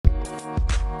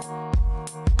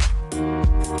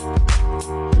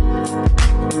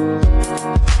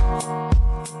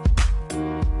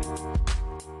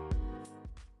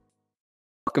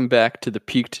Welcome back to the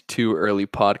Peaked Too Early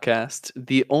podcast,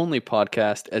 the only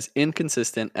podcast as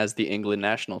inconsistent as the England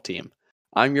national team.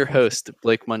 I'm your host,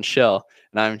 Blake Munchell,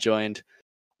 and I'm joined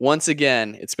once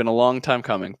again, it's been a long time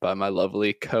coming, by my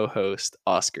lovely co-host,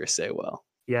 Oscar Saywell.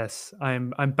 Yes,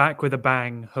 I'm back with a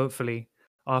bang, hopefully,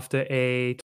 after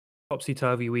a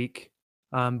topsy-turvy week.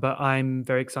 But I'm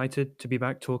very excited to be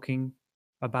back talking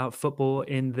about football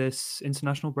in this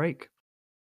international break.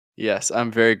 Yes,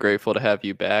 I'm very grateful to have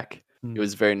you back. It Mm.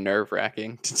 was very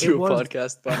nerve-wracking to It do a was.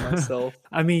 podcast by myself.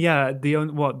 I mean, yeah,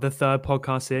 the third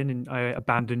podcast in, and I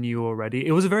abandoned you already.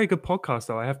 It was a very good podcast,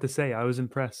 though. I have to say, I was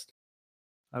impressed.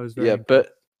 I was very Yeah, impressed.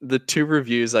 but the two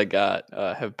reviews I got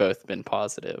have both been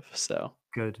positive, so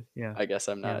Good. Yeah, I guess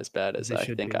I'm not yeah, as bad as it I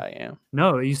should think be. I am.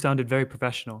 No, you sounded very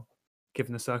professional,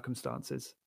 given the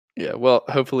circumstances. Yeah, well,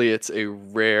 hopefully it's a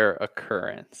rare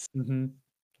occurrence. Mm-hmm.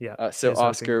 Yeah. So, here's hoping.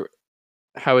 Oscar,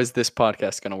 how is this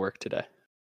podcast going to work today?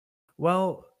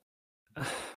 Well,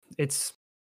 it's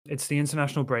the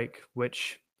international break,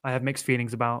 which I have mixed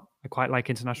feelings about. I quite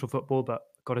like international football, but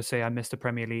got to say I missed the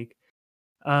Premier League.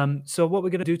 So what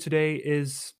we're going to do today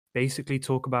is basically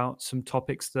talk about some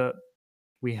topics that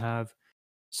we have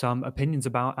some opinions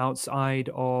about outside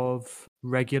of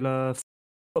regular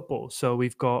football. So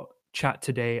we've got chat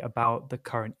today about the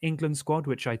current England squad,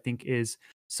 which I think is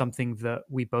something that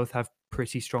we both have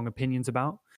pretty strong opinions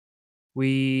about.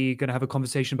 We're going to have a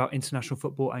conversation about international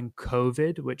football and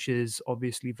COVID, which is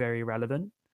obviously very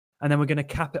relevant. And then we're going to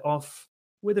cap it off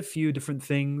with a few different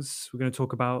things. We're going to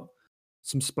talk about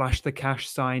some splash the cash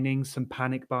signings, some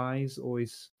panic buys,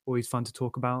 always fun to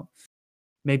talk about.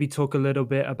 Maybe talk a little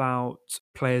bit about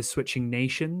players switching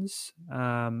nations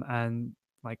and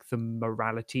like the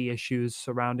morality issues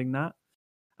surrounding that.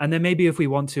 And then maybe if we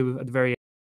want to, at the very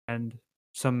end,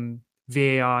 some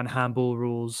VAR and handball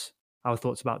rules, our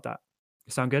thoughts about that.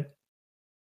 Sound good?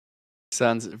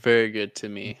 Sounds very good to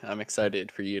me. I'm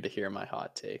excited for you to hear my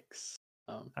hot takes.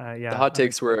 Yeah, the hot I'm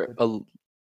takes were excited.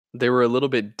 they were a little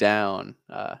bit down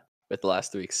with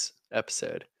last week's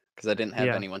episode because I didn't have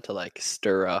Yeah. anyone to like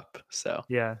stir up. So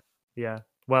Yeah.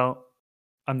 Well,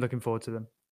 I'm looking forward to them.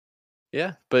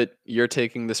 yeah, but you're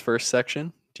taking this first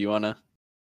section. Do you want to?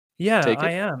 Yeah, Take it?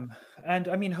 I am. And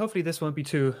I mean, hopefully this won't be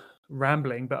too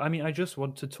rambling, but I mean, I just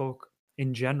want to talk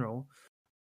in general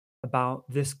about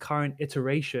this current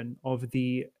iteration of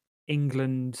the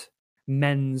England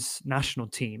men's national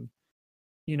team.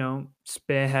 You know,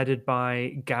 spearheaded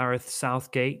by Gareth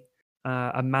Southgate,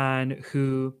 a man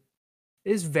who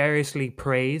is variously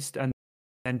praised and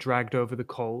dragged over the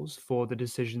coals for the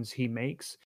decisions he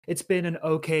makes. It's been an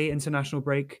okay international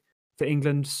break for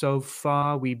England so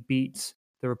far. We beat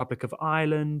the Republic of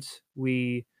Ireland.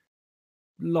 We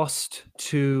lost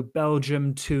to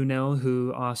Belgium 2-0,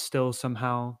 who are still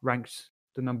somehow ranked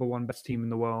the number one best team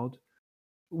in the world.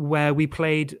 Where we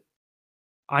played,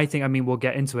 I mean, we'll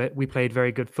get into it. We played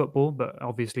very good football, but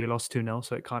obviously lost 2-0,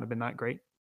 so it can't have been that great.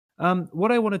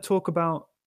 What I want to talk about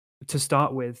to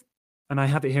start with, and I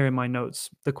have it here in my notes,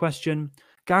 the question,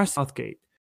 Gareth Southgate,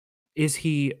 is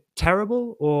he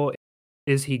terrible or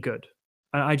is he good?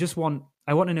 And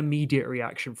I want an immediate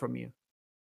reaction from you.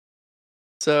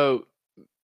 So,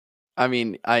 I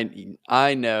mean,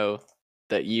 I know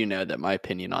that you know that my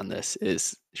opinion on this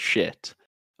is shit.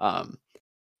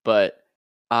 But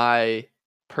I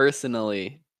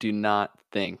personally do not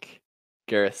think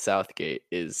Gareth Southgate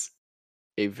is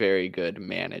a very good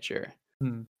manager.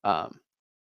 Hmm.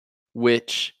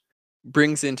 Which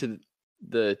brings into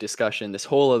the discussion this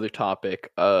whole other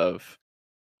topic of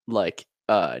like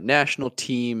national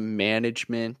team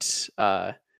management.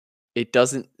 It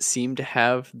doesn't seem to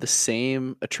have the same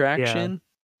Yeah. attraction Or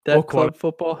that club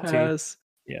football quality. has.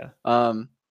 Yeah.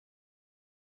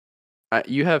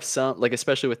 You have some, like,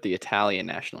 especially with the Italian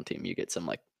national team, you get some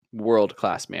like world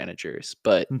class managers,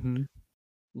 but Mm-hmm.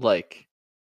 like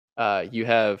you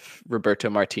have Roberto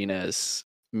Martinez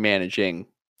managing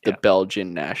the Yeah.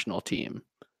 Belgian national team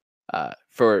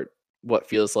for what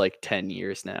feels like 10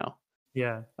 years now.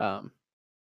 Yeah.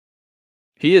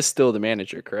 He is still the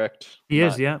manager, correct? He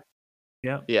is, yeah.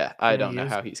 Yeah. Yeah, I Yeah, don't he know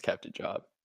is. how he's kept a job.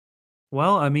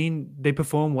 Well, I mean, they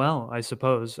perform well, I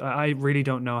suppose. I really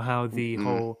don't know how the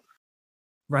whole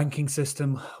ranking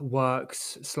system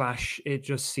works, / it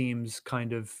just seems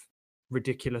kind of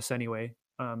ridiculous anyway,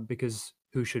 because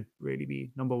who should really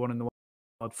be number one in the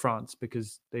world? France,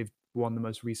 because they've won the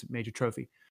most recent major trophy.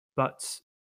 But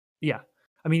yeah,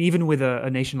 I mean, even with a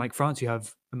nation like France, you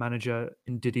have a manager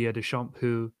in Didier Deschamps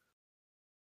who,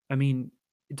 I mean,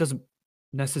 it doesn't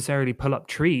necessarily pull up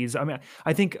trees. I mean,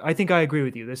 I think I agree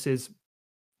with you. This is,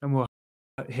 and we'll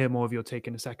hear more of your take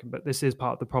in a second, but this is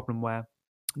part of the problem where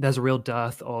there's a real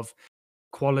dearth of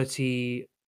quality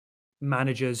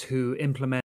managers who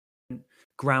implement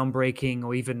groundbreaking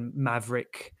or even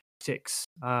maverick tactics,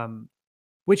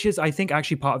 which is, I think,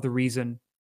 actually part of the reason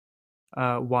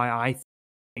why I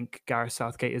think Gareth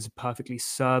Southgate is a perfectly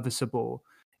serviceable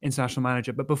international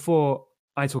manager. But before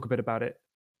I talk a bit about it,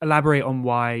 elaborate on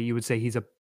why you would say he's a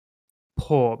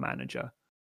poor manager.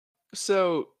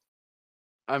 So,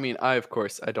 I mean, of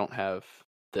course, I don't have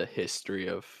the history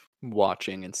of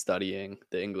watching and studying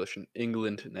the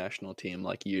England national team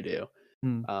like you do.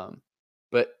 Mm, Um,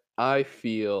 but I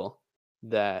feel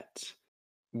that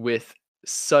with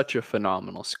such a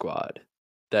phenomenal squad,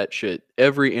 that should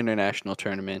every international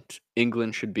tournament,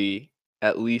 England should be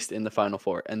at least in the final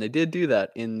four, and they did do that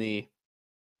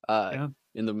uh yeah,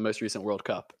 in the most recent World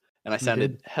Cup. And I they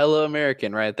sounded did. hella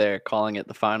American right there, calling it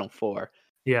the final four,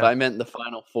 but Yeah. I meant the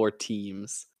final four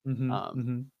teams.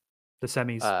 Um, The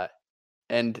semis. uh,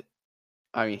 and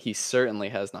I mean, he certainly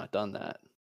has not done that.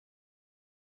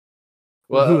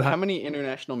 Well, Well, who had how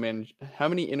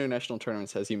many international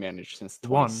tournaments has he managed since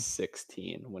one?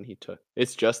 2016 when he took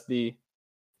it's just the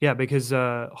Yeah, because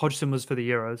Hodgson was for the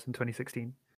Euros in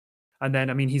 2016, and then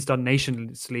I mean he's done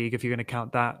Nations League if you're going to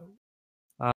count that,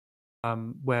 uh,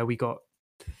 where we got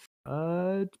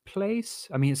third place.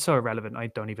 I mean it's so irrelevant. I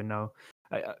don't even know.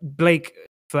 Blake,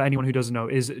 for anyone who doesn't know,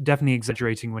 is definitely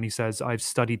exaggerating when he says I've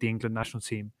studied the England national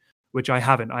team, which I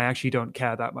haven't. I actually don't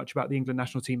care that much about the England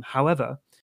national team. However,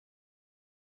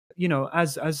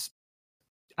 as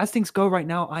things go right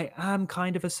now, I am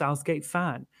kind of a Southgate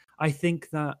fan. I think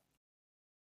that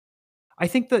I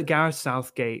think that Gareth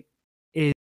Southgate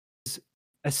is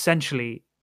essentially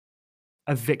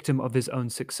a victim of his own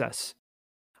success.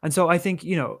 And so I think,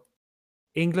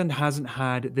 England hasn't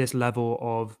had this level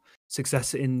of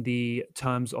success in the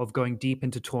terms of going deep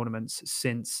into tournaments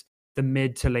since the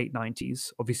mid to late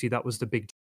 90s. Obviously, that was the big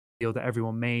deal that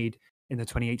everyone made in the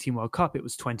 2018 World Cup. It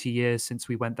was 20 years since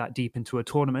we went that deep into a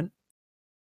tournament.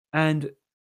 And,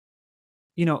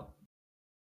 you know,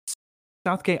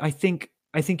 Southgate, I think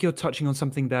you're touching on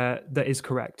something there that is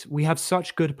correct. We have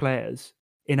such good players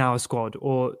in our squad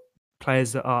or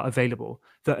players that are available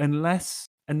that unless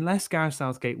Gareth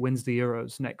Southgate wins the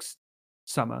Euros next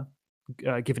summer,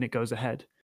 given it goes ahead,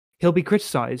 he'll be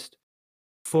criticised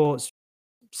for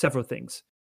several things.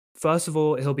 First of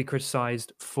all, he'll be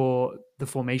criticised for the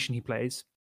formation he plays.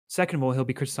 Second of all, he'll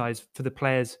be criticised for the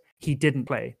players he didn't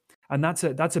play, and that's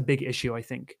a big issue. I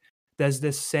think there's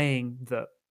this saying that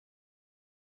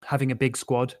having a big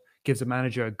squad gives a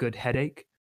manager a good headache.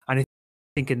 And I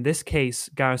think in this case,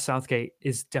 Gareth Southgate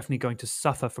is definitely going to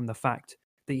suffer from the fact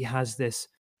that he has this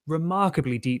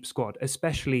remarkably deep squad,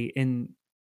 especially in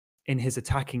his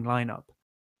attacking lineup,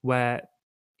 where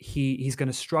he's going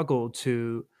to struggle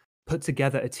to put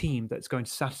together a team that's going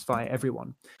to satisfy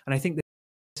everyone. And I think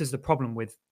this is the problem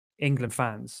with England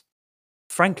fans.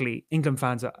 Frankly, England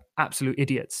fans are absolute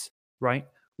idiots, right?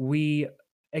 We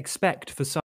expect for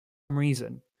some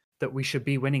reason that we should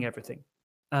be winning everything.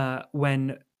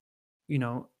 When, you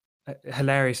know,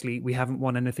 hilariously, we haven't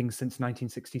won anything since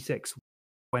 1966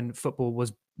 when football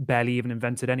was barely even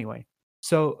invented anyway.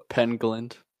 So,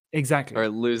 Pengland exactly. or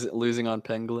losing on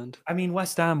Pengland. I mean,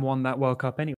 West Ham won that World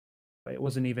Cup anyway. It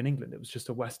wasn't even England. It was just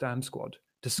a West Ham squad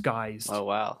disguised Oh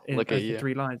wow, in look at as the you.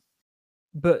 three lines.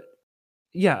 But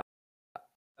yeah,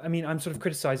 I mean, I'm sort of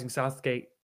criticizing Southgate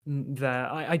there.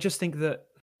 I just think that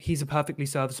he's a perfectly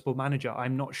serviceable manager.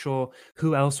 I'm not sure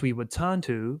who else we would turn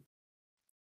to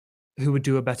who would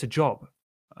do a better job.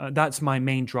 That's my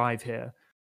main drive here.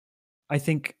 I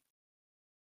think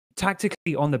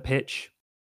tactically on the pitch,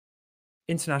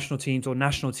 international teams or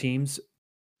national teams,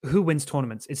 who wins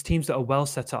tournaments? It's teams that are well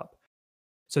set up.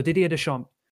 So Didier Deschamps,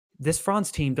 this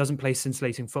France team doesn't play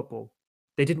scintillating football.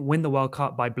 They didn't win the World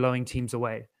Cup by blowing teams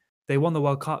away. They won the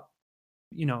World Cup,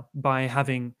 by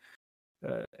having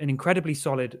an incredibly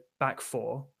solid back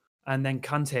four, and then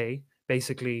Kante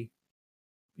basically,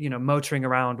 motoring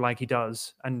around like he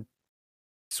does and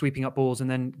sweeping up balls and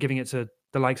then giving it to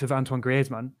the likes of Antoine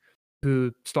Griezmann,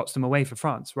 who slots them away for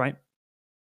France, right?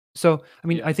 So, I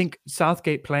mean, I Yes. think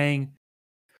Southgate playing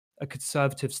a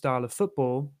conservative style of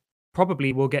football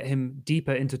probably will get him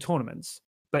deeper into tournaments,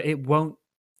 but it won't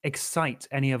excite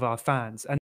any of our fans.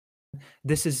 And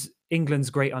this is England's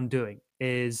great undoing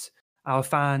is our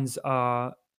fans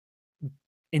are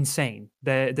insane.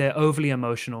 They're overly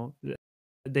emotional.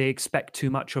 They expect too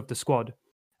much of the squad.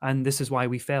 And this is why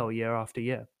we fail year after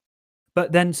year.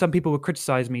 But then some people will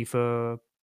criticize me for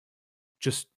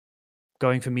just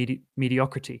going for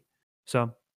mediocrity.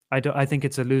 So I think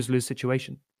it's a lose-lose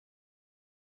situation.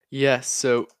 Yes.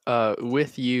 So,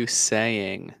 with you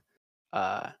saying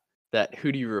uh, that,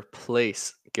 who do you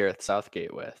replace Gareth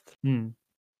Southgate with, Mm.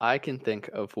 I can think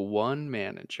of one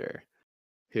manager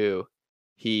who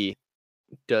he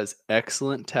does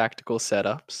excellent tactical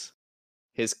setups.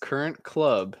 His current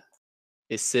club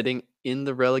is sitting in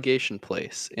the relegation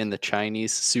place in the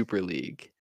Chinese Super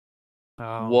League.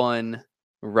 Oh, One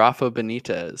Rafa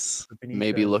Benitez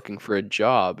may be Benitez. looking for a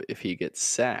job if he gets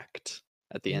sacked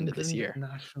at the end of this England year.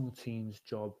 national team's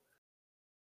job.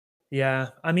 Yeah,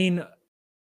 I mean,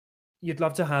 you'd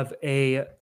love to have a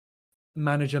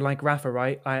manager like Rafa,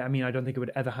 right? I mean, I don't think it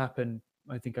would ever happen.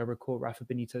 I think I recall Rafa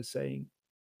Benitez saying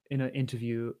in an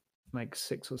interview like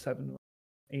 6 or 7 or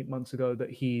 8 months ago that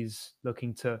he's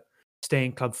looking to stay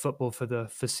in club football for the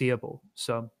foreseeable.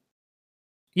 So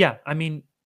yeah, I mean,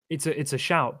 it's a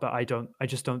shout, but I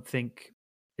just don't think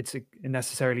it's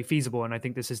necessarily feasible. And I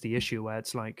think this is the issue where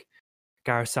it's like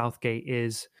Gareth Southgate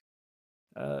is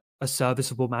a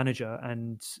serviceable manager,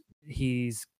 and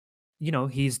he's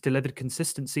he's delivered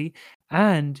consistency.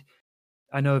 And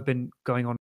I know I've been going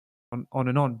on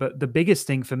and on, but the biggest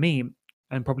thing for me,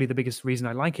 and probably the biggest reason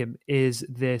I like him, is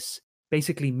this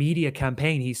basically media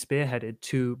campaign he spearheaded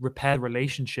to repair the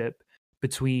relationship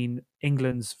between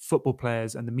England's football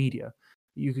players and the media.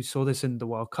 You saw this in the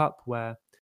World Cup where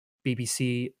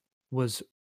BBC was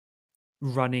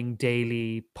running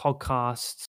daily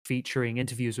podcasts featuring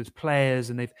interviews with players,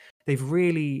 and they've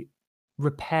really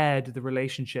repaired the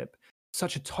relationship,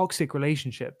 such a toxic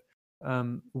relationship,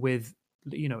 with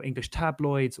English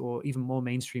tabloids or even more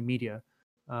mainstream media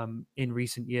in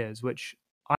recent years, which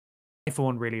I for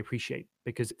one really appreciate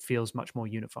because it feels much more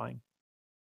unifying.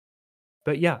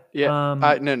 But yeah, Yeah,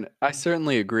 I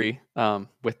certainly agree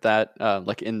with that.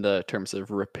 Like in the terms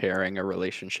of repairing a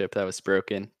relationship that was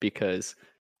broken, because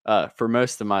for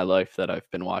most of my life that I've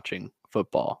been watching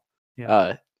football, yeah,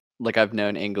 uh, like I've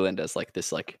known England as like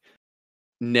this like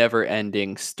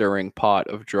never-ending stirring pot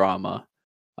of drama.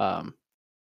 Um,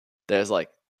 there's like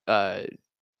uh,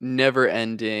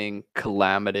 never-ending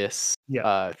calamitous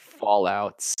yeah,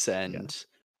 fallouts yeah, and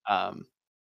um,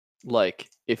 like,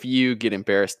 if you get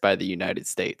embarrassed by the United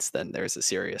States, then there's a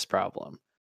serious problem.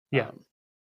 yeah. Um,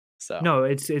 so No,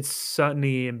 it's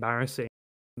certainly embarrassing,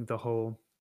 the whole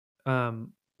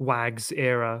Wags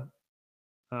era.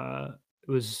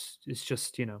 It's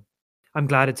just, I'm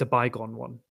glad it's a bygone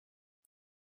one.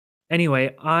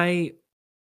 Anyway, I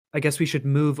guess we should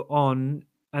move on,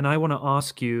 and I want to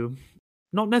ask you,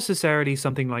 not necessarily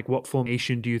something like what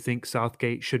formation do you think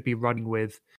Southgate should be running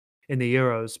with in the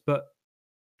Euros, but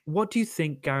what do you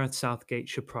think Gareth Southgate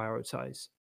should prioritize?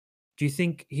 Do you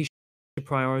think he should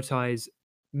prioritize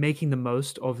making the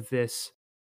most of this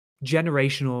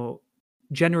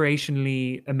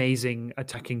generationally amazing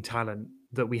attacking talent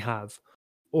that we have?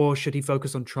 Or should he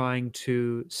focus on trying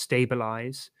to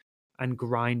stabilize and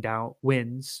grind out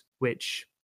wins, which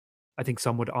I think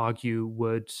some would argue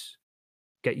would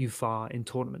get you far in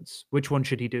tournaments? Which one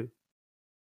should he do?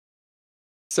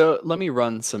 so let me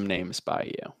run some names by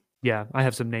you. Yeah, I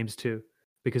have some names too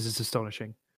because it's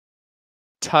astonishing.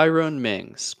 Tyrone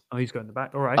Mings. Oh, he's going in the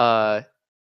back. All right. Uh,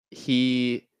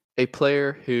 he a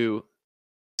player who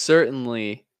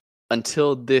certainly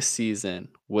until this season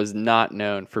was not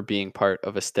known for being part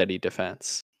of a steady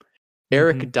defense. Hmm.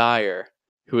 Eric Dyer,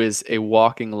 who is a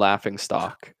walking laughing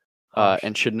stock, Harsh.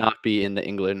 and should not be in the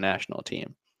England national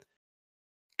team.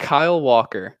 Kyle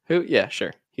Walker, who yeah,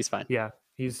 sure, he's fine. Yeah,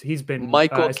 he's been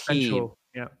Michael Keane. essential.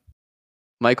 Yeah.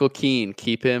 Michael Keane,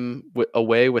 keep him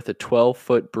away with a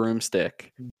 12-foot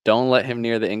broomstick. Don't let him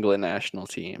near the England national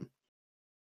team.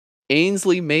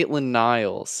 Ainsley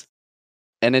Maitland-Niles,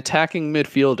 an attacking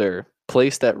midfielder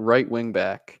placed at right wing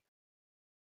back.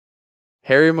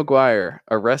 Harry Maguire,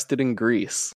 arrested in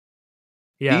Greece.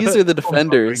 Yeah, These but are the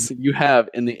defenders you have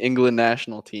in the England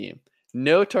national team.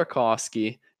 No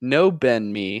Tarkowski, no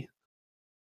Ben Mee.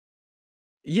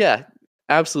 Yeah,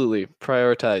 absolutely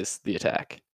prioritize the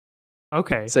attack.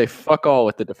 okay. Say fuck all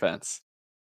with the defense.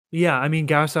 Yeah, I mean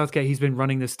Gareth Southgate, he's been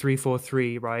running this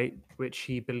 3-4-3, right? Which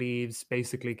he believes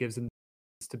basically gives him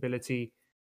stability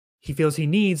he feels he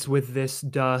needs with this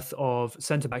dearth of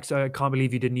centre backs. So I can't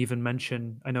believe you didn't even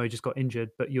mention. I know he just got injured,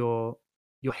 but your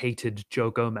hated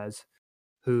Joe Gomez,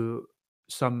 who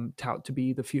some tout to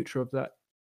be the future of that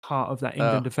heart of that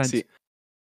England Oh, defense. see,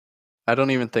 I don't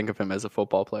even think of him as a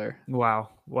football player. Wow,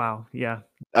 yeah,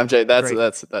 I'm Jay. That's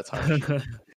great. that's harsh.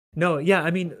 No, yeah, I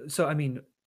mean,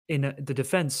 in the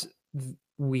defense,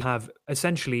 we have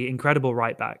essentially incredible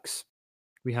right backs.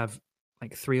 We have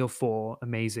like 3 or 4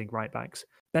 amazing right backs.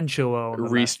 Ben Chilwell on the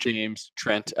Reece left. James,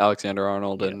 Trent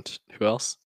Alexander-Arnold, Yeah. and who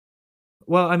else?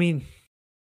 Well, I mean,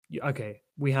 okay,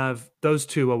 we have those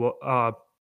two are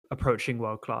approaching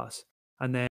world class,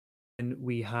 and then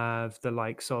we have the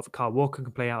likes of Kyle Walker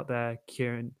can play out there,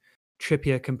 Kieran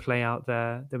Trippier can play out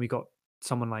there. Then we got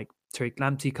someone like Tariq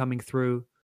Lamptey coming through.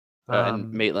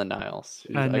 And Maitland-Niles,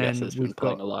 who And I guess then has been we've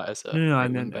playing got a lot as a no, right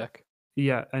and wing then back.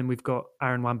 yeah, and we've got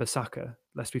Aaron Wan-Bissaka,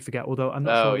 lest we forget. Although I'm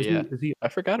not Oh sure, yeah, is he I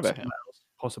forgot about him. somewhere else?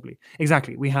 Possibly.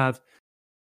 Exactly. We have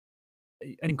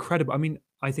an incredible. I mean,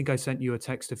 I think I sent you a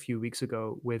text a few weeks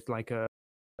ago with like a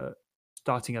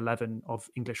starting 11 of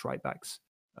English right backs,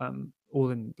 all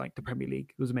in like the Premier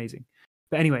League. It was amazing.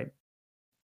 But anyway,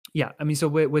 yeah, I mean, so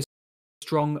we're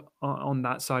strong on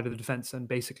that side of the defense and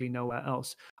basically nowhere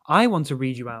else. I want to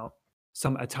read you out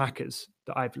some attackers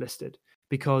that I've listed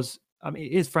because I mean,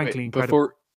 it is frankly Wait, incredible.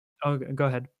 Oh, go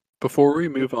ahead. before we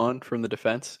move on from the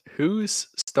defense, who's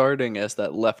starting as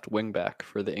that left wing back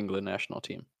for the England national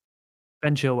team?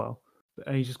 Ben Chilwell.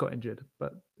 He just got injured,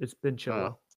 but it's Ben Oh,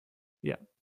 Chilwell. Yeah.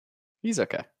 he's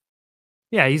okay.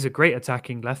 Yeah, he's a great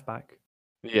attacking left back.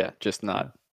 Yeah, just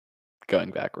not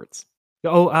going backwards.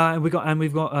 Oh, and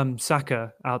we've got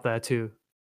Saka out there too,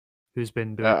 who's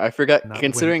been doing I forgot. that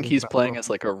Considering wing he's back playing role. as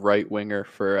like a right winger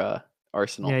for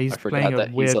Arsenal, Yeah, he's I playing forgot a that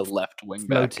he's a weird left wing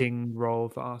back. floating role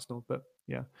for Arsenal, but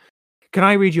yeah. Can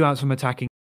I read you out some attacking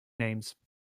names?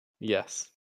 Yes.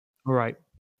 All right.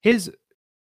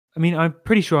 I mean, I'm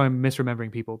pretty sure I'm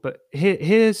misremembering people, but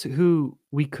here's who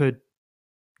we could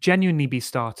genuinely be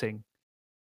starting,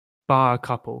 bar a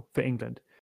couple for England: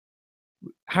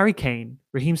 Harry Kane,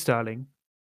 Raheem Sterling,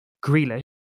 Grealish,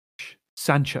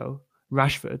 Sancho,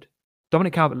 Rashford,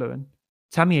 Dominic Calvert-Lewin,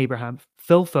 Tammy Abraham,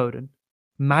 Phil Foden,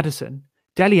 Maddison,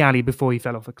 Dele Alli before he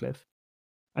fell off a cliff,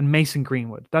 and Mason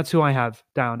Greenwood. That's who I have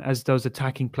down as those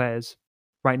attacking players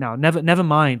right now. Never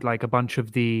mind like a bunch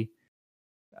of the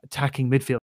attacking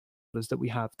midfielders that we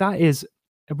have. That is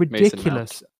a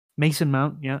ridiculous Mason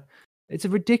Mount. Yeah, it's a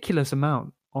ridiculous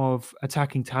amount of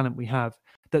attacking talent we have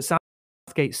that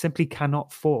Southgate simply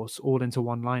cannot force all into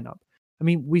one lineup. I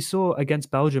mean, we saw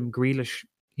against Belgium, Grealish,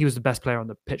 he was the best player on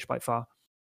the pitch by far.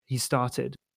 He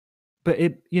started, but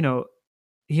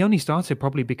he only started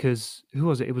probably because who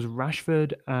was it? It was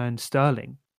Rashford and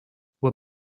Sterling were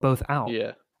both out.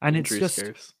 Yeah, and it's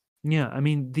just yeah. I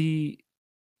mean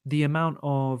the amount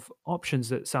of options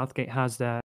that Southgate has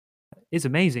there is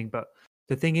amazing, but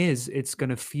the thing is, it's going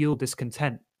to fuel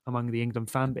discontent among the England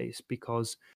fan base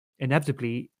because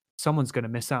inevitably someone's going to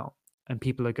miss out, and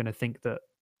people are going to think that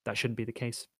that shouldn't be the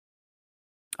case.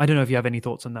 I don't know if you have any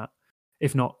thoughts on that.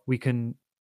 If not, we can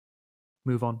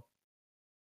move on.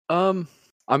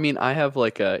 I mean, I have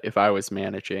like if I was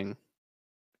managing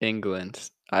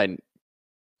England, I'd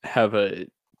have a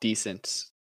decent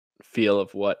feel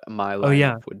of what my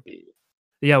lineup would be.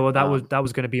 Yeah, well, that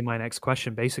was going to be my next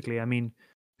question, basically. I mean,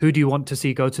 who do you want to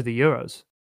see go to the Euros?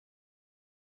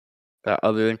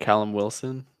 Other than Callum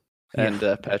Wilson and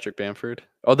Patrick Bamford.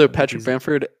 Although Patrick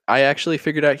Bamford, I actually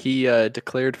figured out he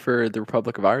declared for the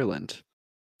Republic of Ireland.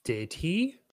 Did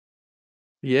he?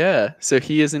 Yeah, so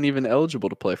he isn't even eligible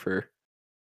to play for.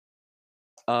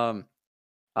 I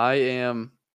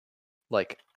am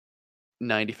like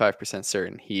 95%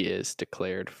 certain he is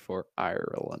declared for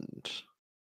Ireland.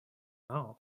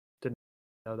 Oh, didn't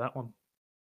know that one.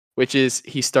 Which is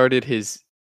he started his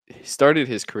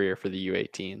career for the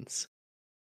U18s.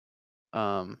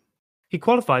 He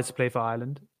qualifies to play for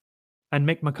Ireland, and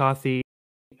Mick McCarthy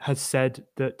has said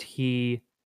that he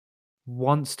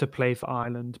wants to play for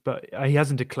Ireland, but he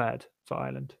hasn't declared for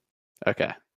Ireland.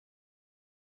 Okay.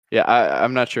 Yeah,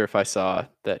 I'm not sure if I saw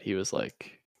that he was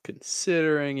like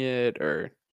considering it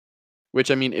or,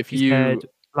 which I mean, if he you said,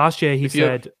 last year he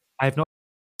said, I have not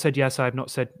said yes, I have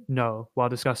not said no while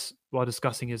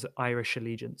discussing his Irish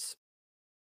allegiance.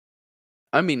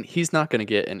 I mean, he's not going to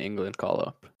get an England call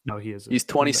up. No, he isn't. He's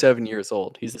 27 years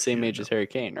old. He's the same age as Harry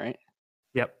Kane, right?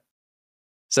 Yep.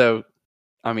 So,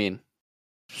 I mean,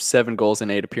 7 goals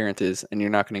and 8 appearances, and you're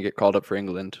not going to get called up for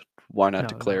England. Why not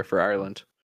declare for Ireland?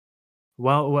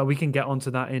 Well, we can get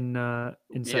onto that in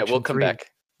section yeah, we'll come 3.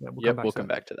 back. Yeah, we'll come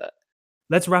back to that.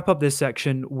 Let's wrap up this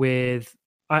section with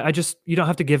I just, you don't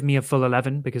have to give me a full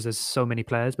 11 because there's so many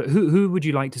players, but who would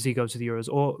you like to see go to the Euros?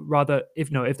 Or rather, if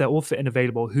they're all fit and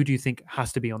available, who do you think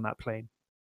has to be on that plane?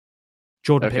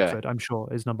 Jordan Pickford, I'm sure,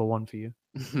 is number 1 for you.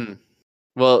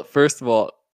 Well, first of all,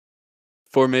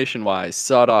 formation-wise,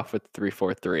 start off with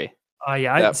 3-4-3.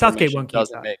 Yeah, Southgate won't keep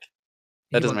that.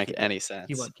 That doesn't make any sense.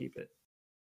 He won't keep it.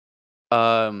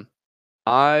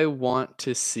 I want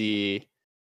to see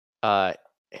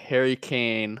Harry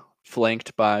Kane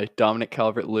flanked by Dominic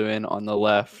Calvert-Lewin on the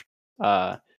left,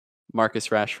 Marcus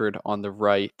Rashford on the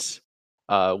right,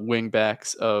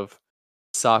 wingbacks of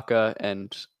Saka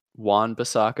and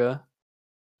Wan-Bissaka,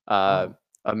 a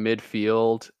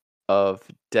midfield of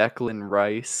Declan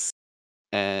Rice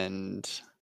and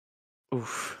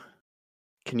oof,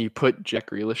 can you put Jack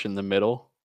Grealish in the middle?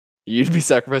 You'd be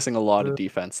sacrificing a lot of Uh,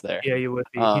 defense there. yeah, you would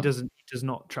be. He Um, does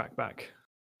not track back.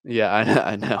 yeah,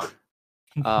 I know.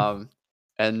 Um,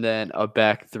 and then a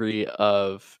back three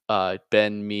of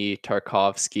Ben Mee,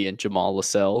 Tarkovsky, and Jamal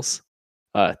Lascelles.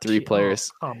 Three Oh,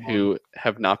 players come on. who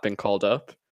have not been called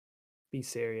up. Be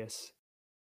serious.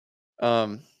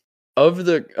 Um, of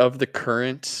the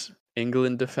current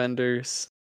England defenders,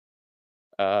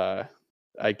 uh,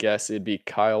 I guess it'd be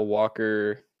Kyle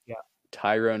Walker, Yeah.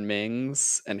 Tyrone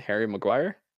Mings, and Harry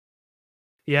Maguire.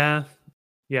 Yeah.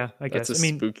 Yeah, I That's guess. a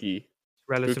I mean, spooky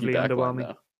relatively backline underwhelming.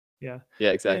 though. Yeah. Yeah,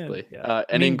 Yeah, exactly. yeah. I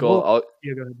And in mean, goal, I'll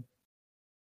yeah, go ahead.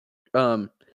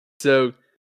 Um, so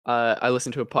I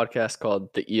listened to a podcast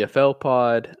called the EFL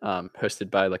Pod, hosted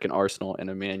by like an Arsenal and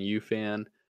a Man U fan,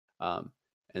 um,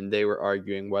 and they were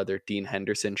arguing whether Dean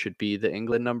Henderson should be the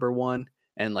England number one,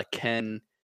 and like can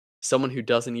someone who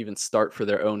doesn't even start for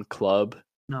their own club,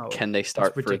 No, can they that's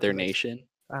start for their ridiculous. nation?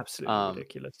 Absolutely Um,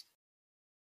 ridiculous.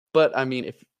 but I mean,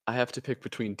 if I have to pick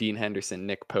between Dean Henderson,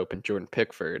 Nick Pope, and Jordan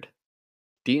Pickford,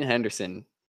 Dean Henderson,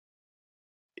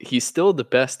 he's still the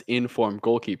best informed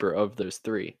goalkeeper of those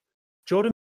three.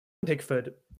 Jordan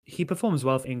Pickford, he performs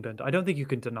well for England. I don't think you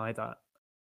can deny that.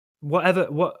 Whatever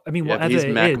He's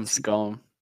it Mackem is, Scum.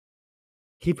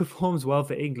 he performs well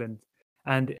for England,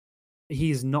 and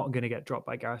he's not going to get dropped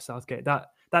by Gareth Southgate. That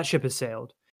ship has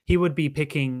sailed. He would be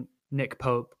picking Nick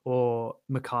Pope or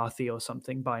McCarthy or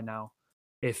something by now,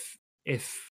 if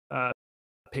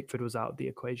Pickford was out of the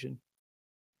equation.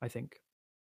 I think.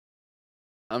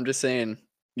 I'm just saying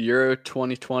Euro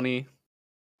 2020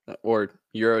 or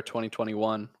Euro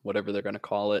 2021, whatever they're going to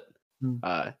call it, Mm.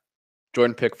 uh,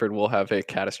 Jordan Pickford will have a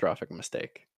catastrophic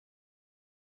mistake.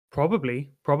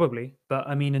 Probably, but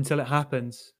I mean, until it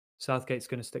happens, Southgate's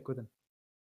going to stick with him.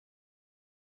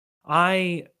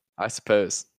 I I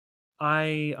suppose.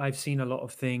 I've seen a lot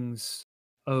of things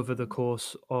over the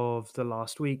course of the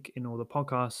last week in all the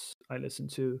podcasts I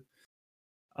listened to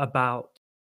about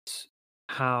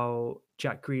how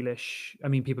Jack Grealish, I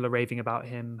mean, people are raving about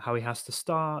him, how he has to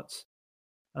start.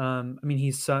 I mean,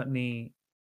 he certainly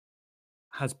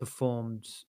has performed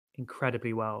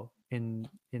incredibly well in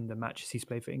the matches he's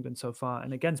played for England so far.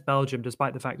 And against Belgium,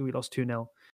 despite the fact that we lost 2-0,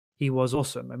 he was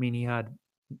awesome. I mean, he had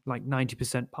like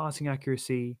 90% passing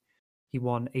accuracy. He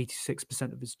won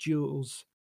 86% of his duels.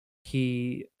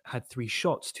 He had 3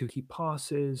 shots, 2 key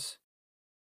passes,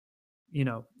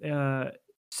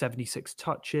 76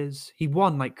 touches. He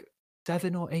won like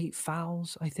 7 or 8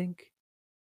 fouls, I think,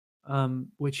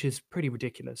 which is pretty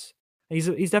ridiculous. He's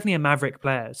definitely a maverick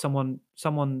player, someone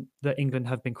that England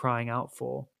have been crying out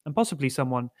for, and possibly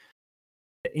someone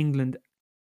that England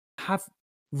have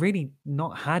really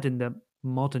not had in the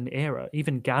modern era.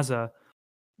 Even Gaza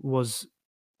was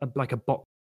like a box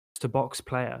to box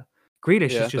player. Grealish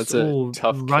is Yeah, just that's a all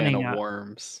tough can running of at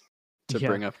worms to yeah,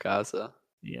 bring up Gaza.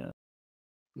 yeah.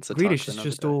 It's a talk Grealish for is another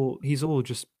just day. all he's all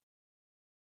just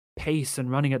pace and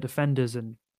running at defenders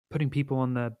and putting people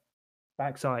on their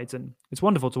backsides, and it's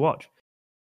wonderful to watch.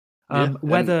 Yeah, and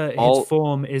Whether his all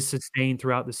form is sustained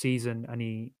throughout the season and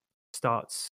he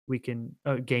starts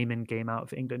game in game out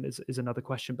for England is another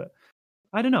question. But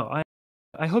I don't know.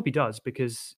 I hope he does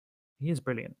because he is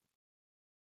brilliant.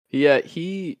 yeah,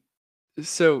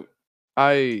 so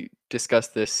I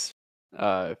discussed this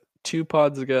uh 2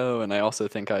 pods ago, and I also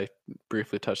think I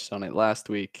briefly touched on it last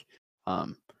week.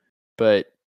 Um, but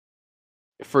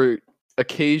for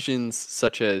occasions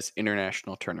such as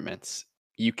international tournaments,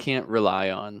 you can't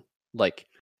rely on like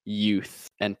youth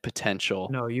and potential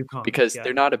No, you can't. because Yeah,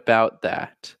 they're not about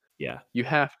that. yeah. You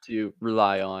have to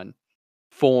rely on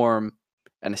form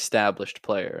and established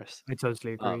players. I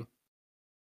totally Um, agree.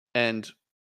 and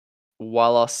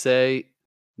while I'll say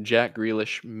Jack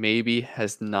Grealish maybe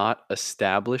has not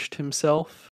established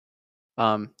himself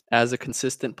as a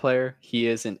consistent player, he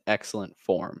is in excellent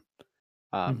form.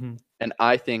 Um, Hmm. and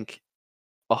I think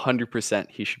 100%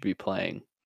 he should be playing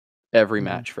every Hmm.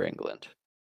 match for England.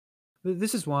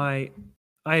 This is why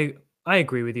I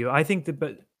agree with you. I think that,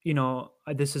 but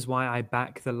this is why I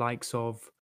back the likes of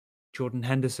Jordan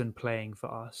Henderson playing for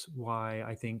us, why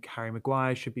I think Harry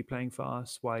Maguire should be playing for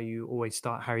us, why you always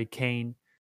start Harry Kane,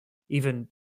 even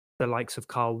the likes of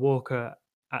Carl Walker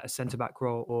at a centre back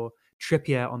role or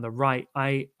Trippier on the right.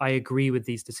 I agree with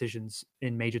these decisions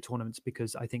in major tournaments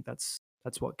because I think that's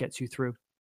what gets you through.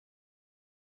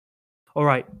 All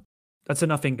right, that's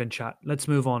enough England chat. Let's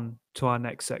move on to our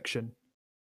next section.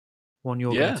 One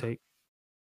you're going Yeah. to take.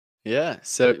 Yeah,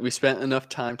 so we spent enough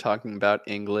time talking about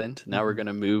England. Now we're Mhm. going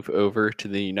to move over to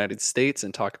the United States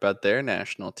and talk about their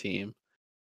national team.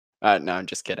 No, I'm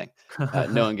just kidding.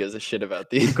 No one gives a shit about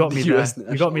the, You got the me U.S.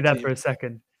 there. You got me national there for team. a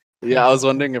second. Yeah, I was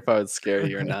wondering if I would scare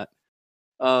you or not.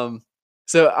 Um,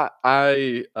 so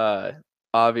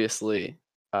obviously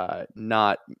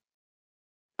not.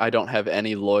 I don't have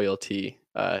any loyalty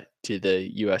to the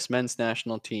U.S. men's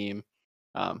national team.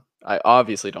 I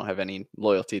obviously don't have any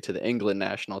loyalty to the England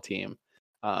national team.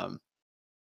 Um,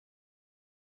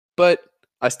 but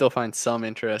I still find some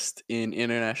interest in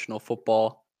international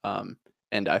football,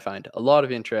 and I find a lot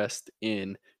of interest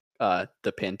in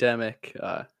the pandemic,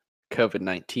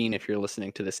 COVID-19. If you're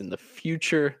listening to this in the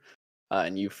future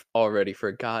and you've already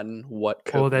forgotten what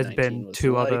Or COVID there's 19 been was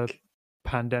 2 other like,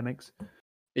 pandemics.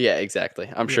 yeah, exactly.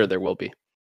 I'm sure Yeah, there will be.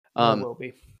 there Um, will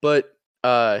be. but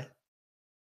uh,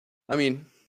 I mean,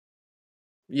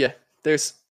 yeah,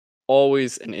 there's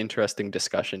always an interesting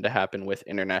discussion to happen with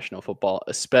international football,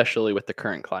 especially with the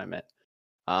current climate.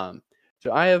 Um,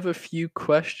 so I have a few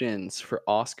questions for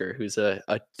Oscar, who's a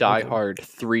So do I. diehard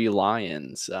Three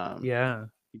Lions. Yeah.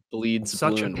 He bleeds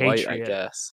Such blue a and white, I patriot.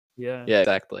 guess. Yeah. Yeah,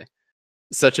 exactly.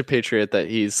 Such a patriot that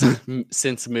he's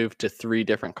since moved to three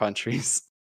different countries.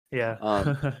 Yeah.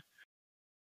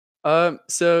 Um,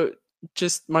 so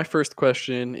just my first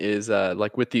question is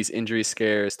like with these injury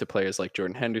scares to players like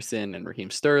Jordan Henderson and Raheem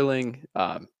Sterling,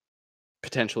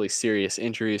 potentially serious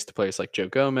injuries to players like Joe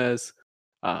Gomez.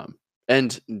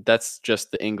 And that's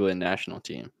just the England national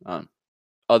team.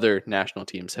 Other national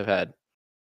teams have had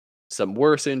some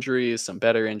worse injuries, some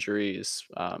better injuries.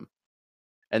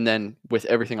 And then with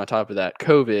everything on top of that,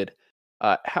 COVID,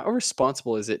 how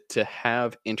responsible is it to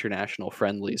have international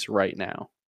friendlies right now?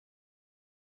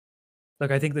 Look,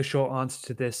 I think the short answer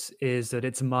to this is that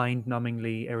it's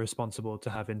mind-numbingly irresponsible to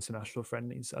have international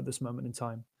friendlies at this moment in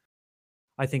time.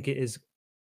 I think it is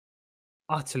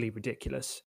utterly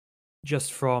ridiculous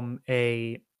just from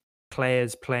a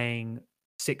players playing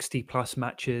 60 plus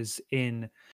matches in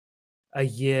a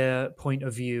year point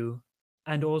of view,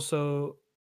 and also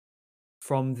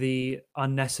from the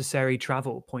unnecessary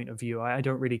travel point of view. I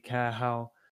don't really care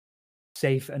how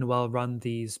safe and well run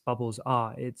these bubbles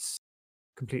are. It's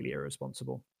completely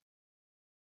irresponsible.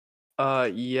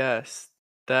 Yes,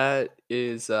 that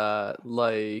is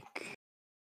like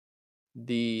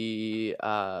the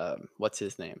what's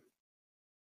his name?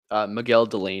 Miguel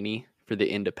Delaney for the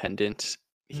Independent.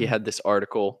 He Mm. had this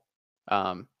article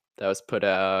that was put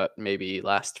out maybe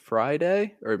last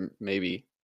Friday or maybe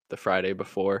the Friday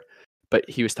before, but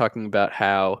he was talking about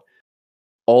how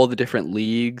all the different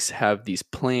leagues have these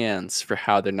plans for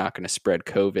how they're not going to spread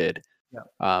COVID. Yeah.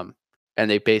 Um, and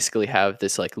they basically have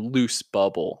this like loose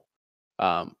bubble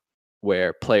um,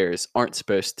 where players aren't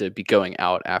supposed to be going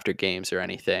out after games or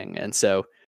anything. And so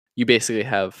you basically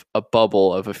have a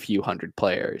bubble of a few hundred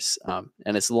players.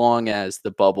 And as long as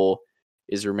the bubble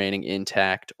is remaining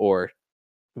intact, or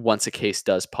once a case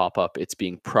does pop up, it's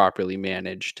being properly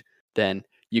managed, then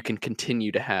you can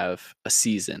continue to have a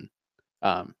season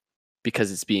um,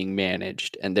 because it's being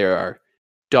managed. And there are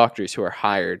doctors who are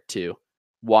hired to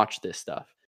watch this stuff.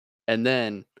 And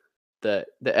then the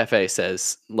FA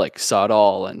says like sod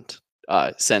all and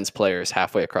sends players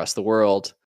halfway across the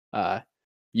world.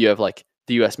 You have like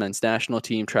the U.S. men's national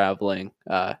team traveling,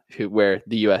 where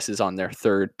the U.S. is on their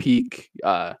third peak.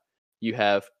 You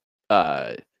have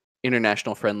uh,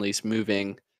 international friendlies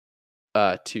moving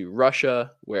to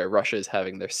Russia, where Russia is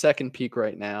having their second peak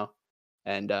right now,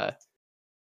 and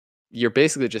you're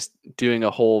basically just doing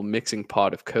a whole mixing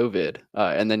pot of COVID,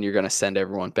 and then you're going to send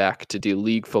everyone back to do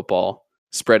league football,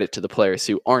 spread it to the players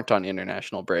who aren't on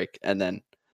international break, and then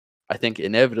I think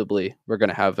inevitably we're going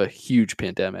to have a huge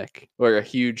pandemic or a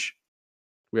huge.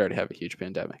 We already have a huge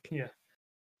pandemic. Yeah.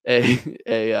 A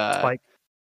Spike.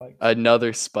 Spikes.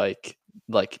 another spike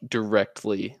like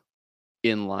directly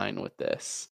in line with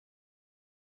this.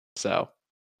 So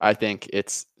I think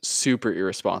it's super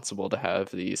irresponsible to have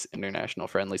these international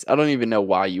friendlies. I don't even know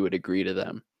why you would agree to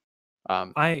them.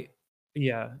 Um, I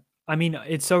yeah. I mean,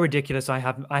 it's so ridiculous. I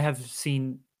have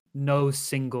seen no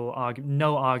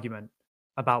argument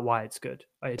about why it's good.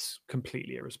 It's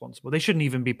completely irresponsible. They shouldn't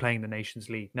even be playing the Nations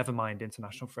League. Never mind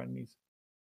international friendlies.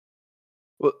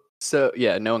 well, so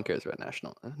yeah, no one cares about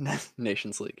national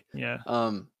Nations League. Yeah.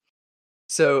 Um,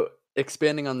 so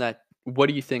expanding on that, what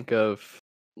do you think of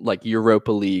like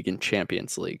Europa League and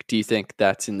Champions League? Do you think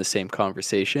that's in the same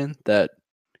conversation that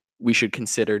we should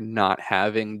consider not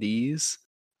having these?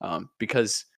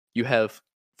 Because you have,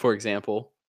 for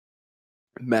example,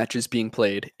 matches being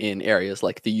played in areas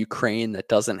like the Ukraine that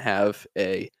doesn't have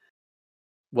a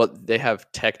well, they have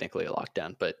technically a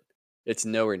lockdown, but it's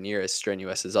nowhere near as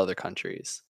strenuous as other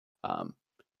countries. Um,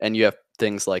 and you have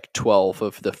things like 12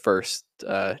 of the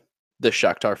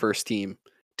Shakhtar first team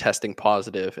testing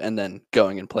positive and then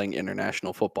going and playing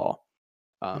international football.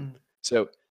 Um, Mm, so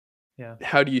yeah.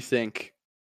 how do you think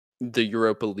the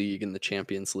Europa League and the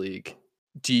Champions League,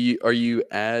 are you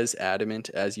as adamant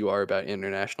as you are about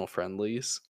international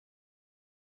friendlies?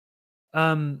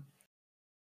 Um,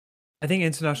 I think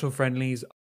international friendlies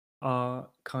are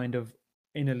kind of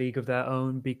in a league of their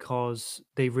own because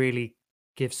they really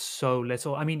give so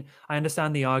little. I mean, I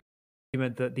understand the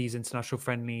argument that these international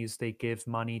friendlies they give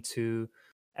money to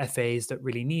FAs that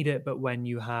really need it, but when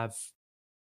you have,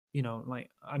 like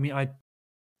I mean,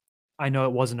 I know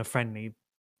it wasn't a friendly,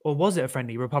 or was it a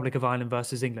friendly? Republic of Ireland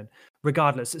versus England.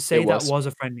 Regardless, It say that was. was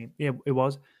a friendly. Yeah, it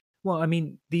was. Well, I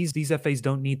mean, these FAs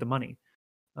don't need the money.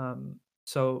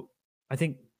 So I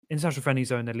think international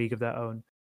friendlies are in a league of their own.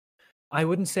 I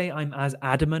wouldn't say I'm as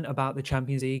adamant about the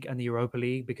Champions League and the Europa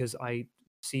League because I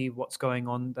see what's going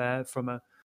on there from a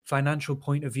financial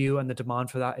point of view, and the demand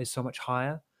for that is so much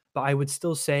higher. But I would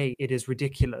still say it is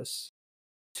ridiculous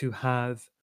to have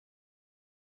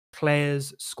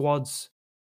players, squads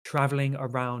traveling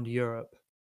around Europe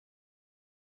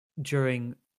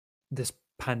during this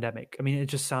pandemic. I mean, it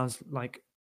just sounds like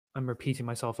I'm repeating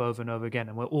myself over and over again,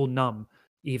 and we're all numb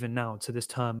even now to this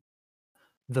term,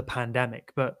 the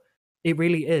pandemic. But it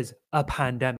really is a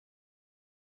pandemic,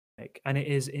 and it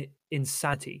is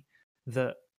insanity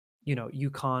that you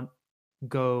can't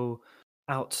go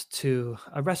out to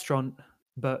a restaurant,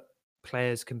 but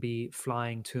players can be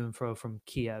flying to and fro from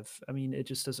Kiev. I mean, it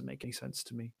just doesn't make any sense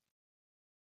to me.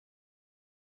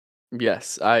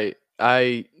 Yes, I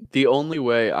the only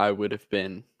way I would have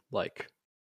been like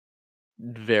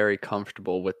very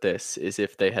comfortable with this is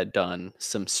if they had done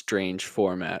some strange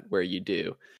format where you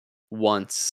do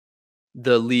once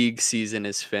the league season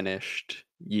is finished,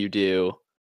 you do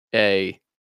a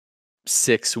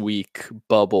 6-week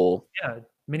bubble Yeah,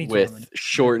 mini with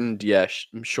tournament. Yeah,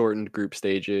 shortened group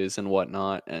stages and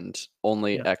whatnot, and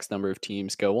only yeah, X number of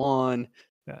teams go on.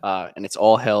 yeah. And it's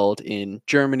all held in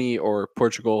Germany or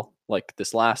Portugal, like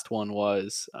this last one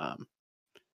was.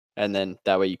 And then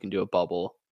that way you can do a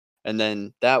bubble, and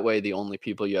then that way the only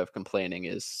people you have complaining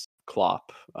is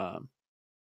Klopp,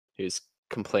 who's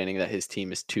complaining that his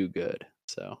team is too good.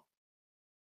 So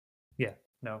Yeah,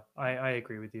 no, I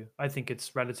agree with you. I think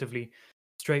it's relatively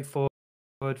straightforward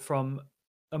from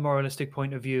a moralistic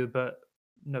point of view, but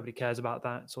nobody cares about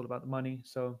that. It's all about the money.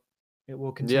 So it will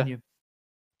yeah, continue.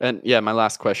 and yeah, my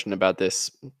last question about this,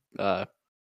 uh,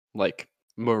 like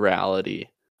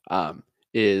morality,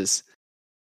 is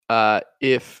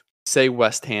if say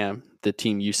West Ham, the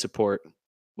team you support,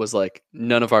 was like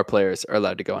none of our players are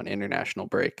allowed to go on international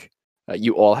break.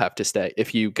 You all have to stay.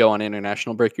 If you go on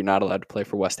international break, you're not allowed to play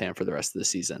for West Ham for the rest of the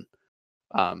season.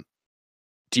 Um,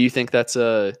 do you think that's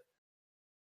a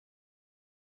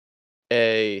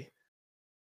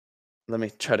let me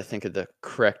try to think of the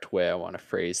correct way I want to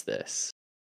phrase this.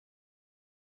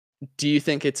 Do you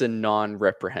think it's a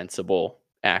non-reprehensible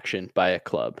action by a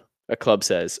club? A club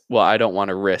says, "Well, I don't want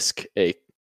to risk a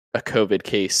COVID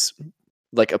case,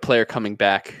 like a player coming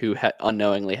back who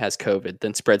unknowingly has COVID,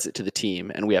 then spreads it to the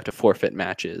team, and we have to forfeit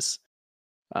matches."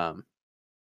 Um,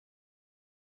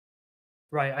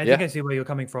 Right. I think yeah, I see where you're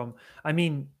coming from. I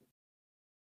mean,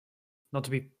 not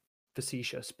to be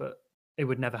facetious, but it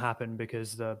would never happen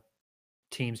because the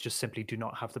teams just simply do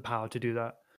not have the power to do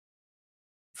that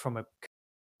from a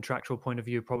contractual point of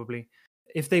view, probably.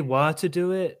 If they were to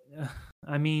do it,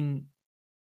 I mean,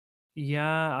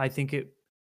 yeah, I think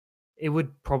it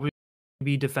would probably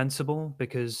be defensible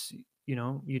because you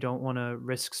don't want to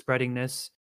risk spreading this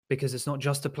because it's not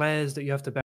just the players that you have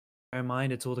to bear in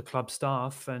mind, it's all the club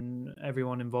staff and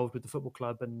everyone involved with the football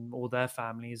club and all their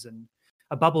families, and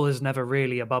a bubble is never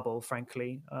really a bubble,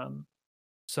 frankly.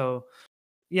 So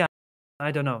yeah,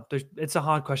 I don't know. It's a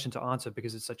hard question to answer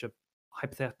because it's such a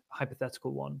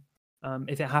hypothetical one.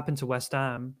 If it happened to West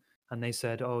Ham and they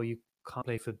said, "Oh, you can't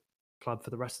play for club for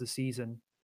the rest of the season,"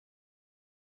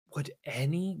 would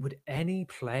any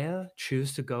player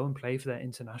choose to go and play for their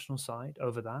international side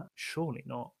over that? Surely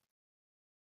not.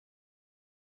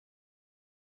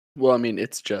 well, I mean,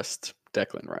 it's just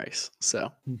Declan Rice, so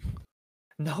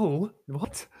No,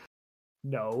 what?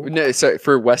 No, no, sorry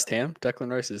for West Ham,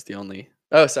 Declan Rice is the only.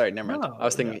 Oh, sorry, never mind. I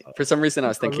was no, no. thinking for some reason I We've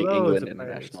was got thinking loads England of players.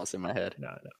 internationals in my head. No,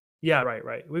 no. Yeah, right,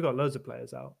 right. We've got loads of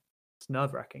players out. It's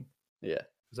nerve wracking Yeah,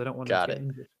 because I don't want them to got get it.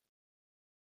 injured.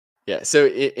 Yeah, so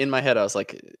in my head, I was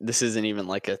like, this isn't even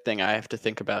like a thing I have to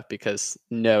think about because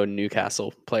no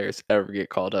Newcastle players ever get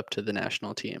called up to the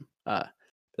national team.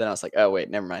 Then I was like, oh wait,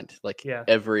 never mind. Like Yeah,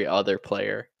 every other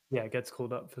player Yeah, it gets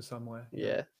called up for somewhere.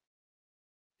 Yeah.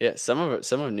 Yeah, some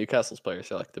of Newcastle's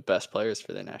players are like the best players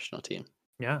for their national team.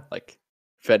 Yeah. Like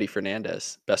Fede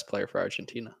Fernandez, best player for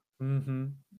Argentina. Mm-hmm.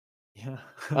 Yeah.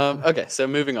 Okay, so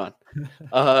moving on.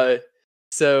 Uh,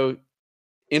 so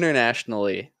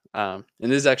internationally, and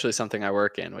this is actually something I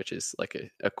work in, which is like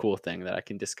a cool thing that I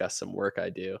can discuss some work I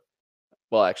do.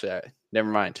 Well, actually, never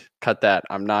mind. Cut that.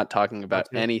 I'm not talking How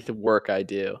about to? any work I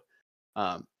do.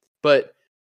 But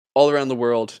all around the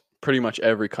world, pretty much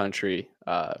every country,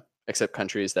 except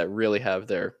countries that really have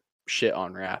their shit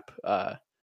on wrap,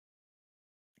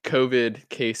 COVID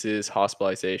cases,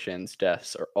 hospitalizations,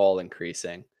 deaths are all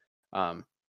increasing. Um,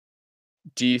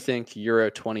 do you think Euro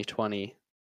 2020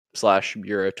 slash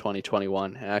Euro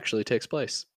 2021 actually takes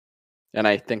place? And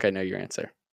I think I know your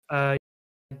answer. Uh,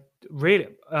 really?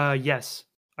 Yes,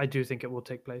 I do think it will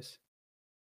take place.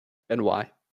 And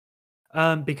why?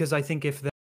 Because I think if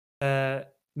they're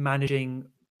managing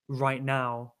right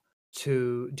now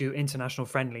to do international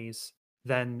friendlies,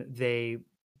 then they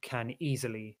can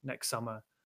easily next summer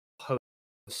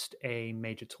host a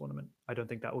major tournament. I don't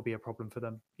think that will be a problem for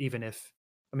them, even if,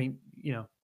 I mean,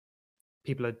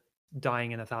 people are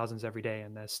dying in the thousands every day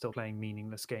and they're still playing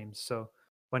meaningless games. So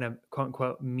when a quote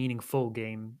unquote meaningful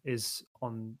game is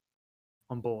on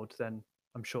board, then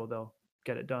I'm sure they'll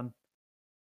get it done.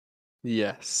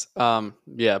 Yes.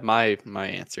 Yeah, my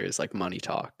answer is like money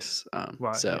talks. Right.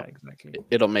 Yeah, So exactly.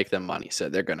 it'll make them money, so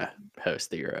they're gonna host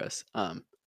the Euros.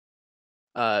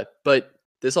 But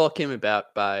this all came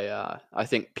about by I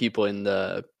think people in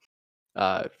the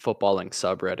footballing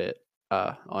subreddit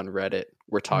on Reddit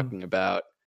were Mm, talking about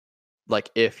like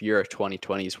if Euro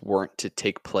 2020s weren't to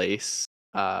take place,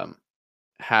 um,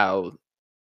 how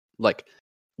like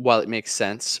while it makes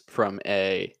sense from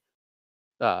a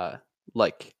uh,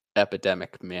 like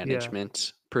epidemic yeah. management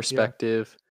Yeah.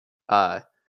 perspective, uh,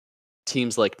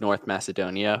 teams like North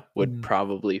Macedonia would Mm,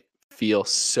 probably feel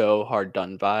so hard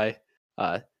done by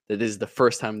that this is the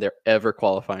first time they're ever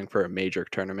qualifying for a major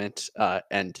tournament,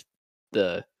 and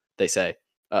they say,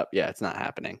 yeah, it's not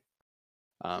happening."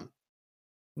 Um,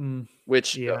 mm,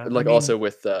 which yeah. I like mean, also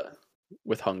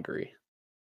with Hungary.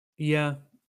 yeah.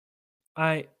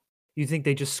 I You think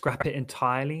they just scrap it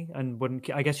entirely and wouldn't?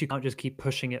 I guess you can't just keep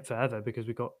pushing it forever because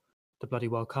we got the bloody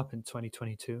World Cup in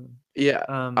 2022. Yeah,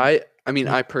 Um, I mean, yeah, I mean,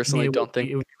 it would be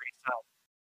really sad.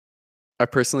 I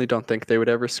personally don't think they would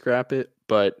ever scrap it,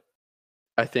 but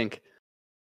I think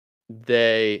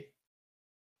they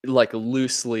like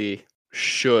loosely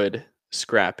should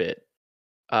scrap it.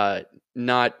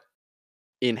 Not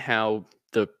in how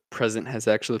the present has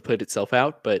actually played itself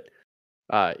out, but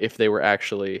if they were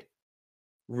actually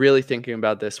really thinking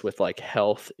about this with like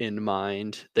health in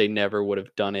mind, they never would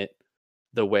have done it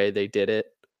the way they did it.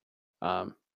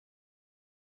 Um,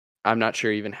 I'm not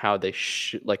sure even how they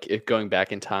should like if going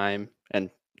back in time and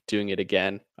doing it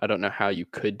again. I don't know how you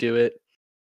could do it.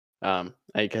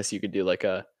 I guess you could do like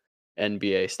a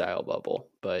NBA style bubble,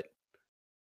 but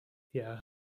Yeah.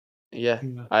 yeah,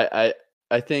 Yeah.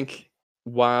 I think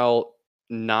while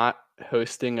not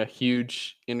hosting a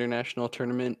huge international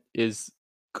tournament is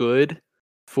good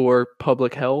for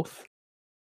public health,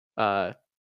 uh,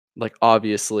 like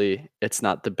obviously it's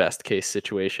not the best case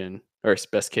situation or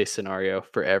best case scenario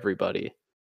for everybody.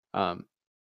 Um,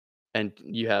 and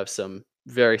you have some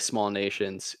very small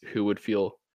nations who would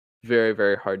feel very,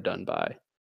 very hard done by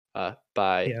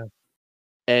Yeah.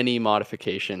 any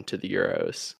modification to the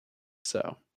Euros.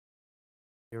 So,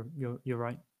 You're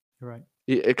right. You're right.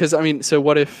 because I mean, so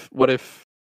what if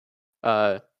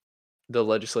uh, the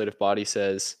legislative body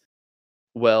says,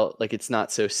 well, like it's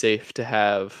not so safe to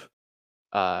have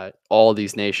all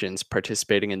these nations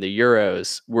participating in the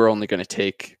Euros. We're only going to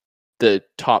take the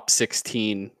top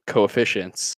 16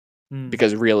 coefficients Mm.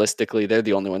 because realistically, they're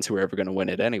the only ones who are ever going to win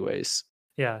it, anyways.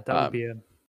 Yeah, that would Um, be a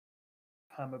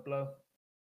hammer blow.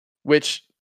 which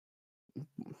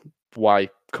why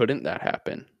couldn't that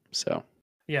happen? So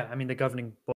Yeah, I mean the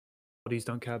governing bodies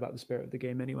don't care about the spirit of the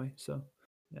game anyway. So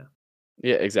yeah.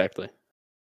 yeah, exactly.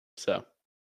 So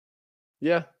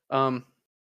yeah.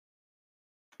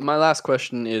 My last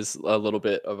question is a little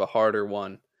bit of a harder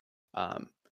one, um,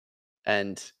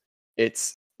 and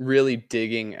it's really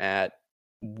digging at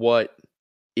what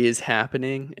is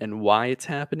happening and why it's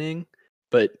happening.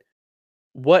 But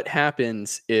what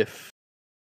happens if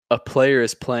a player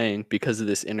is playing because of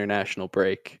this international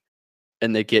break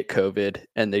and they get COVID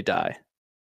and they die?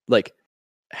 Like,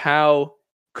 how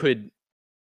could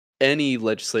any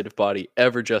legislative body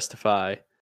ever justify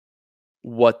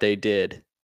what they did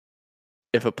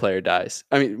if a player dies?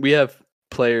 I mean, we have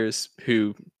players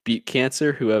who beat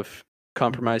cancer who have Mm.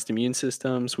 compromised immune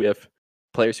systems. We have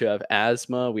players who have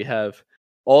asthma. We have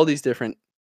all these different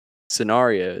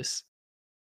scenarios.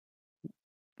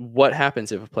 What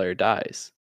happens if a player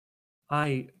dies?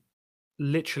 I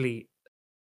literally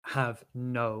have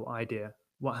no idea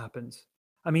what happens.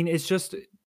 I mean, it's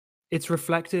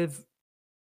reflective,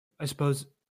 I suppose.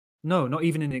 No, not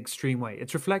even in an extreme way.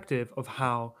 It's reflective of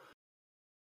how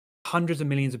hundreds of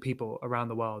millions of people around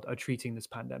the world are treating this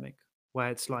pandemic, where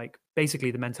it's like basically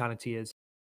the mentality is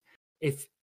if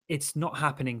it's not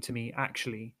happening to me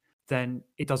actually, then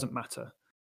it doesn't matter.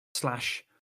 Slash,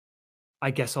 I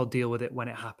guess I'll deal with it when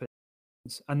it happens.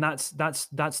 And that's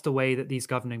the way that these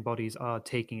governing bodies are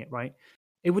taking it, right?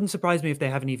 It wouldn't surprise me if they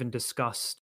haven't even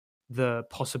discussed the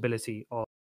possibility of,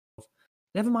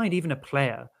 never mind even a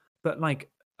player, but like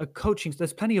a coaching.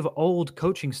 There's plenty of old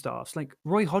coaching staffs. Like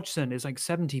Roy Hodgson is like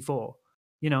 74.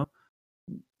 You know,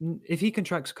 if he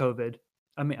contracts COVID,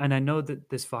 I mean, and I know that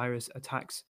this virus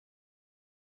attacks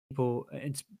people.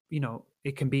 It's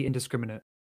it can be indiscriminate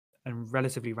and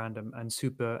relatively random, and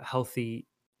super healthy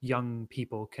young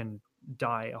people can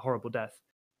die a horrible death.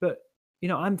 But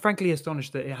I'm frankly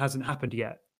astonished that it hasn't happened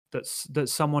yet. That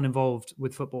someone involved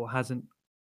with football hasn't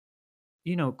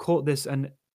caught this and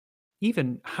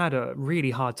even had a really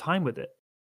hard time with it.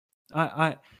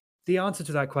 I the answer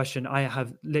to that question, I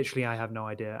have no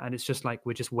idea, and it's just like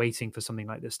we're just waiting for something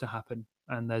like this to happen,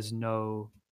 and there's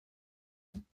no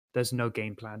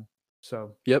game plan.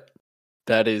 So Yep.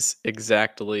 That is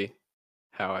exactly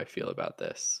how I feel about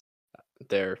this.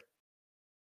 Their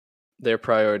their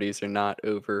priorities are not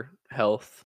over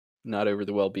health, not over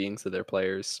the well-beings of their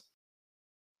players.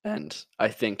 And I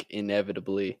think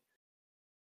inevitably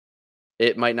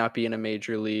it might not be in a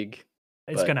major league,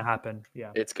 it's but gonna happen.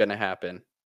 Yeah, it's gonna happen.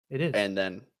 it is. And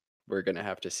then we're gonna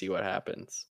have to see what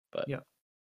happens. But Yeah,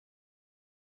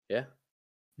 yeah.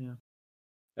 yeah,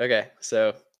 Okay.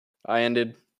 So I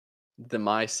ended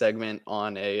my segment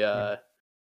on a yeah.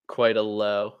 quite a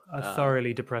low. A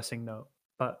thoroughly depressing note,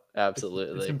 but it's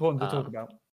Absolutely. important to talk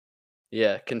about.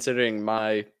 Yeah, considering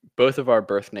my both of our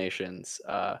birth nations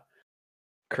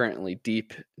currently Yeah,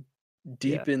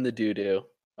 deep in the doo doo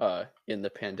in the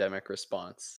pandemic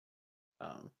response.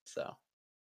 So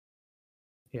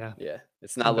yeah. yeah,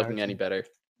 it's not looking any Embarrassing.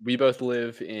 better. We both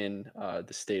live in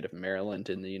the state of Maryland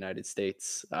in the United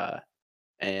States,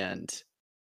 and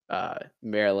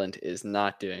Maryland is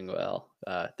not doing well.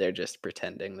 They're just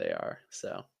pretending they are.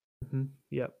 So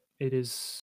Yep, it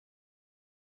is.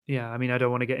 Yeah, I mean, I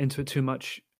don't want to get into it too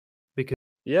much because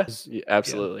yeah, yeah,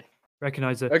 absolutely.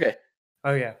 recognize the. Okay.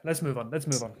 Oh yeah, let's move on. Let's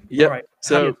move on. All Yep. right,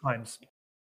 happier So times.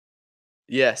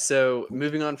 yeah, so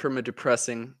moving on from a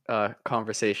depressing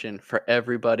conversation for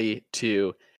everybody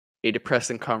to a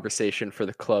depressing conversation for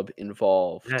the club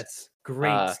involved. Yes,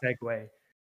 great Uh, segue.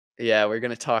 yeah, we're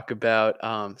going to talk about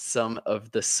some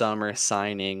of the summer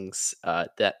signings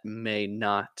that may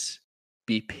not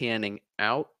be panning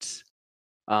out,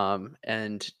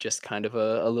 and just kind of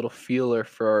a little feeler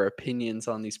for our opinions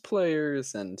on these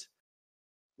players and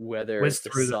whether Whiz the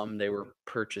through them. sum they were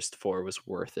purchased for was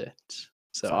worth it.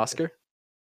 So, Sounds good. Oscar?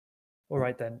 All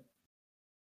right then.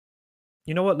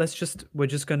 You know what? We're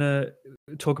just gonna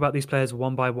talk about these players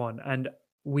one by one, and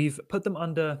we've put them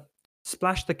under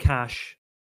splash the cash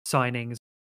signings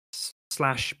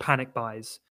slash panic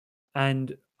buys,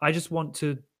 and I just want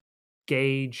to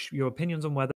gauge your opinions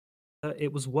on whether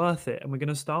it was worth it. And we're going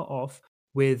to start off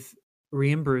with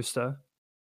Ryan Brewster,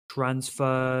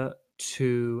 transfer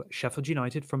to Sheffield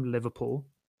United from Liverpool.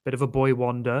 Bit of a boy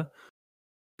wonder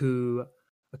who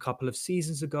a couple of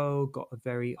seasons ago got a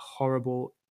very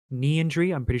horrible knee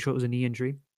injury. I'm pretty sure it was a knee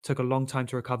injury. Took a long time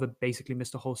to recover, basically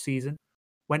missed a whole season.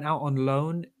 Went out on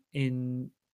loan in,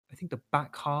 I think, the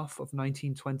back half of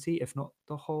 1920, if not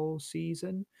the whole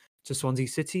season, to Swansea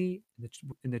City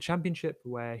in the Championship,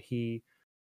 where he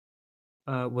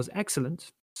was excellent,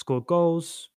 scored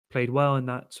goals, played well in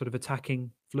that sort of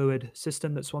attacking fluid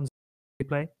system that Swansea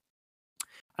play.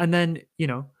 And then,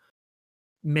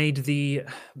 made the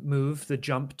move, the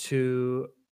jump to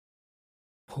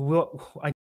what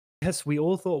I guess we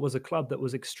all thought was a club that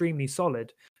was extremely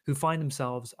solid, who find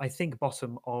themselves, I think,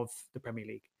 bottom of the Premier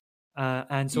League.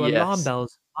 And so alarm Yes.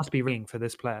 bells must be ringing for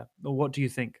this player. What do you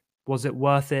think? Was it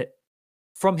worth it?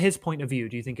 From his point of view,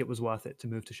 do you think it was worth it to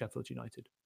move to Sheffield United?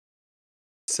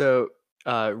 So,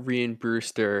 Ryan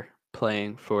Brewster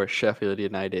playing for Sheffield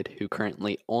United, who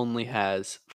currently only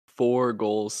has 4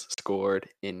 goals scored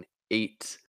in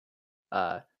 8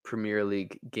 Premier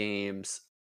League games.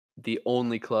 The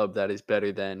only club that is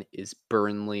better than is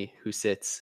Burnley, who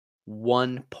sits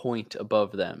 1 point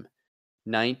above them,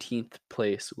 19th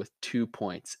place with 2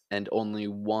 points and only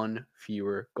one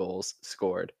fewer goals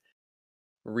scored.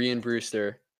 Rian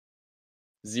Brewster,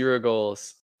 0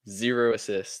 goals, 0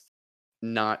 assists,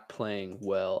 not playing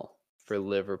well for Not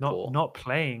Liverpool. not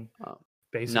playing, Um,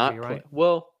 basically, not play right?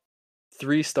 well,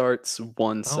 3 starts,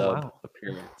 1 Oh, sub wow.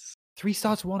 appearance. 3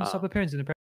 starts, 1 Um, sub appearance in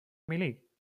the Premier League.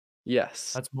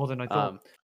 yes. That's more than I thought. Um, I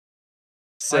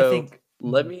so think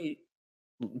let me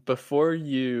before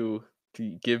you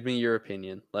give me your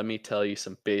opinion, let me tell you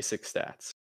some basic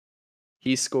stats.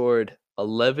 He scored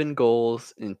 11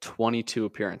 goals in 22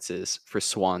 appearances for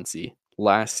Swansea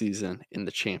last season in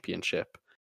the championship,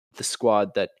 the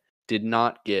squad that did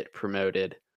not get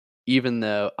promoted, even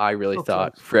though I really so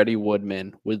thought close, Freddie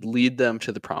Woodman would lead them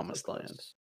to the so promised land.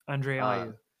 close. Andre Um,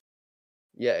 Ayew.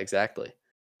 yeah, exactly.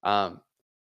 Um,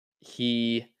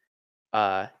 he,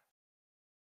 uh,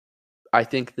 I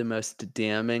think the most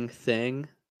damning thing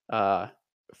uh,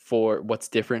 for what's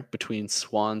different between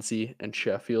Swansea and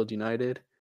Sheffield United.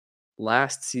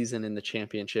 Last season in the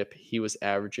championship, he was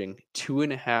averaging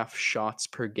 2.5 shots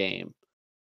per game.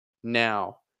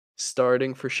 Now,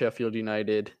 starting for Sheffield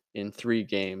United in 3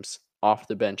 games, off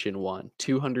the bench in 1,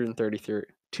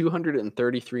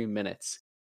 233 minutes,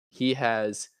 he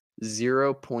has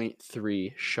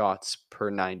 0.3 shots per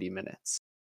 90 minutes.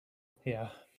 Yeah.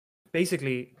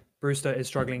 Basically, Brewster is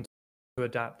struggling to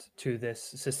adapt to this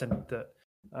system that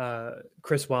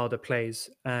Chris Wilder plays,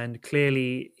 and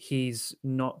clearly he's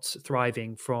not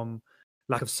thriving from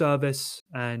lack of service.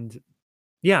 And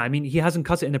yeah, I mean, he hasn't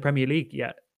cut it in the Premier League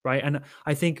yet, right? And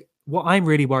I think what I'm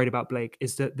really worried about, Blake,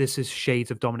 is that this is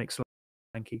shades of Dominic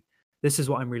Solanke. This is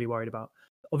what I'm really worried about.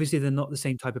 Obviously, they're not the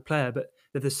same type of player, but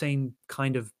they're the same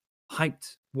kind of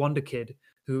hyped wonder kid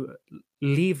who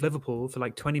leave Liverpool for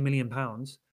like 20 million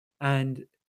pounds, and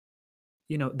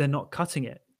they're not cutting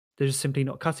it. They're just simply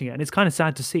not cutting it, and it's kind of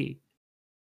sad to see.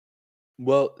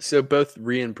 Well, so both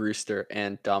Rian Brewster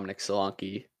and Dominic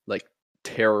Solanke like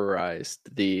terrorized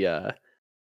the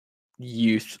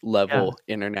youth Yeah, level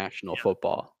international yeah,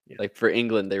 football. yeah. Like for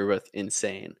England, they were both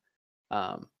insane.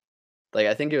 Um, like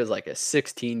I think it was like a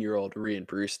 16-year-old Rian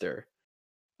Brewster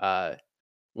uh,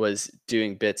 was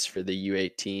doing bits for the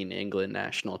U18 England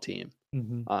national team.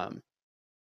 Hmm. Um,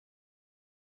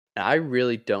 and I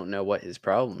really don't know what his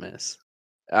problem is.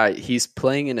 He's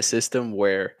playing in a system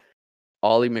where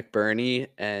Ollie McBurney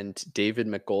and David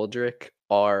McGoldrick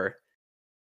are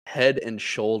head and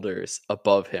shoulders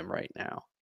above him right now,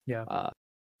 Yeah, uh,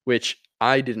 which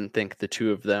I didn't think the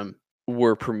two of them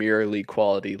were Premier League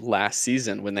quality last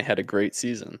season when they had a great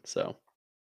season. So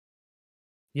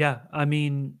yeah. I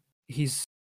mean, he's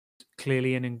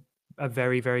clearly a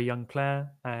very, very young player,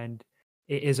 and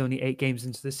it is only 8 games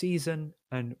into the season,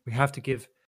 and we have to give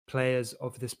players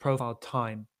of this profile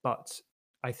time. But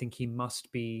I think he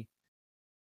must be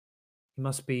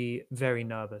very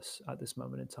nervous at this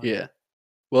moment in time. yeah.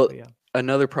 Well, But yeah,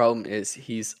 another problem is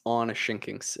he's on a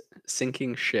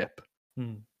sinking ship.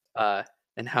 hmm, Uh,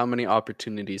 and how many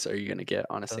opportunities are you going to get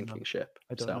on a don't know. sinking ship?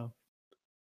 I don't So know.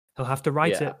 He'll have to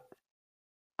write yeah, it.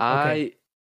 Okay.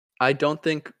 I I don't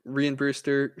think Rian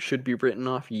Brewster should be written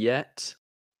off yet.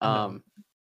 No. Um,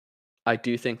 I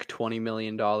do think $20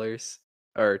 million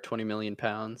or 20 million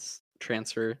pounds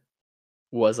transfer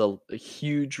was a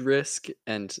huge risk,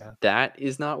 and Yeah. that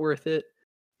is not worth it. Yeah.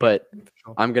 But For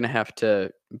sure. I'm gonna have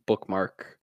to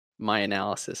bookmark my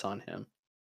analysis on him.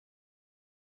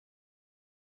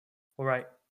 All right.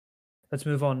 Let's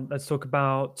move on. Let's talk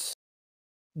about.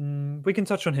 We can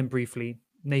touch on him briefly.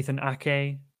 Nathan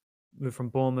Ake moved from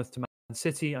Bournemouth to Man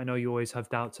City. I know you always have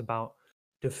doubts about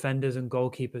defenders and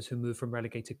goalkeepers who move from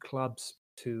relegated clubs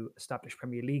to established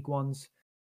Premier League ones.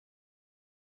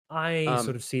 I Um,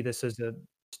 sort of see this as a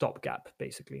stopgap,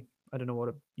 basically. I don't know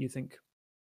what you think.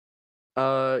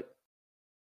 uh,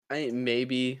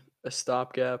 maybe a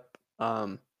stopgap.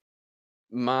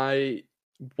 My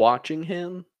watching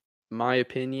him, my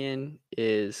opinion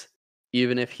is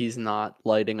even if he's not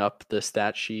lighting up the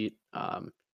stat sheet,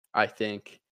 I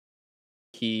think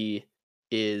he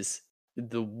is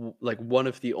like one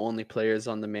of the only players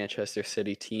on the Manchester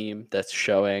City team that's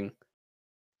showing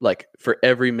like for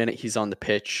every minute he's on the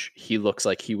pitch, he looks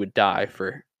like he would die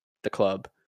for the club,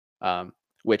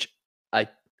 which I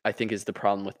I think is the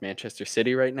problem with Manchester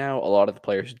City right now. A lot of the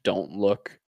players don't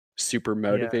look super Yeah,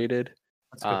 motivated,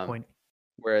 that's a good um, point.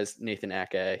 whereas Nathan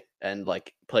Ake and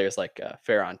like players like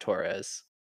Ferran Torres,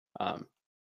 um,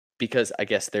 because I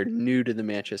guess they're new to the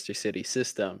Manchester City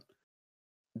system,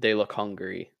 they look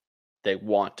hungry. They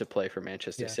want to play for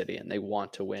Manchester Yeah. City and they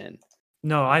want to win.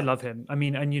 No, I Um, love him. I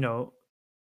mean, and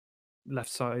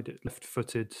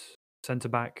left-footed centre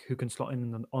back who can slot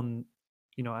in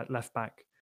at left back,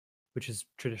 which has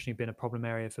traditionally been a problem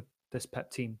area for this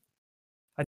Pep team.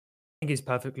 I think he's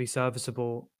perfectly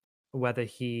serviceable. Whether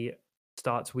he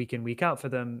starts week in, week out for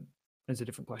them is a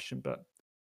different question, but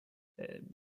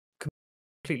uh,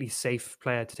 completely safe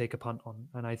player to take a punt on,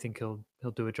 and I think he'll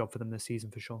do a job for them this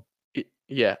season for sure.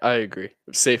 Yeah, I agree.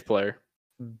 Safe player.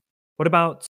 Mm. What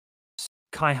about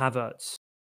Kai Havertz,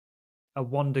 a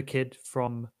wonder kid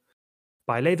from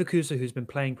Bayer Leverkusen who's been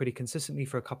playing pretty consistently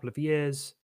for a couple of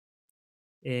years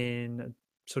in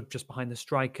sort of just behind the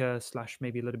striker slash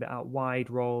maybe a little bit out wide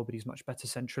role, but he's much better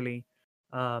centrally.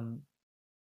 Um,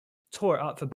 Tore it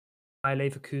up for Bayer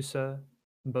Leverkusen,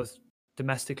 both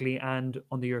domestically and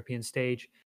on the European stage,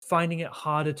 finding it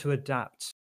harder to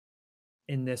adapt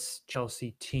in this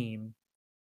Chelsea team.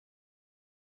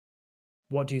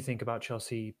 What do you think about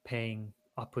Chelsea paying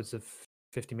upwards of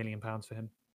 £50 million for him?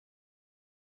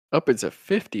 Upwards of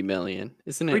 50 million.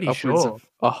 Isn't it Pretty upwards sure. of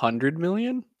 100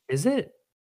 million? Is it?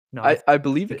 No, I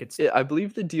believe think it's I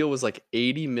believe the deal was like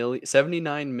 80 million,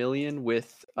 79 million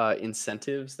with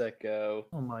incentives that go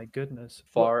oh my goodness.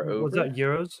 far What was that over.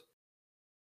 euros?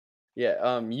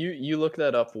 Yeah, you look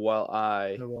that up while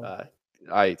Oh, well.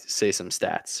 I say some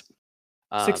stats.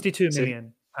 62 So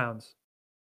million pounds.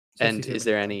 and 62 is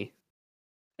million there pounds.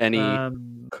 any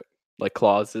Um, like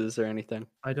clauses or anything?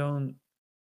 I don't.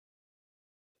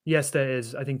 Yes, there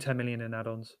is. I think 10 million in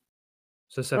add-ons.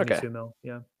 So Okay. 72 mil.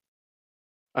 Yeah,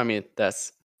 I mean,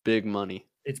 that's big money.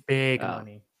 it's big Uh,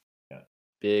 money. Yeah.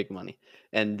 big money.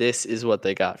 And this is what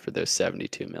they got for those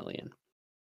 72 million.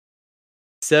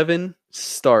 7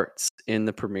 starts in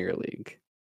the Premier League.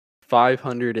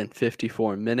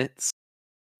 554 minutes,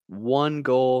 1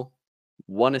 goal,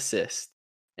 1 assist.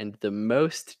 And the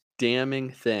most damning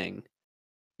thing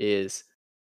is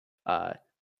uh,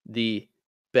 the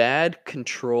bad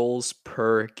controls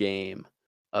per game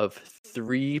of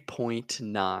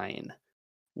 3.9,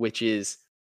 which is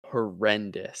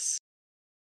horrendous.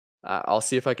 I'll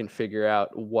see if I can figure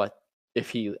out what if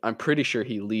he. I'm pretty sure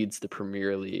he leads the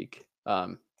Premier League.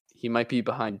 He might be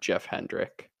behind Jeff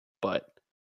Hendrick, but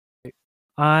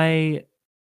I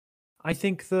I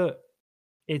think that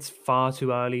it's far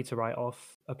too early to write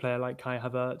off a player like Kai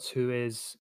Havertz, who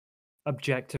is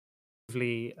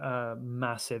objectively a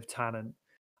massive talent.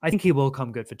 I think he will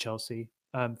come good for Chelsea,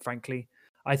 frankly.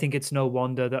 I think it's no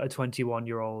wonder that a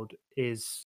 21-year-old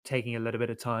is taking a little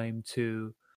bit of time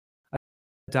to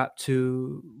adapt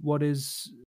to what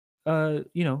is, a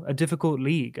difficult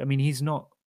league. I mean, he's not.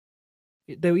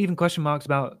 There were even question marks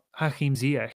about Hakim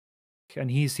Ziyech, and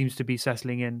he seems to be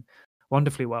settling in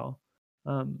wonderfully well.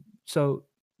 So,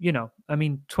 I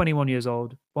mean, 21 years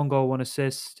old, 1 goal, 1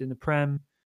 assist in the Prem,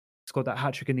 scored that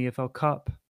hat trick in the EFL Cup.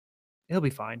 He'll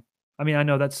be fine. I mean, I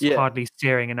know that's yeah. hardly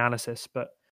steering analysis, but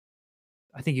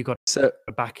I think you got So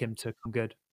to back him to come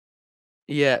good.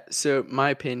 yeah, so my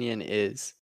opinion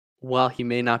is while he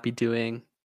may not be doing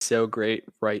so great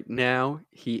right now,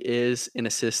 he is in a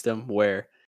system where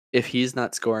if he's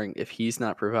not scoring, if he's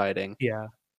not providing, Yeah.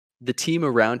 the team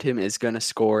around him is going to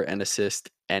score and assist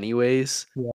anyways.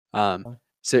 Yeah. Um,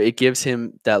 so it gives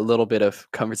him that little bit of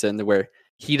comfort zone where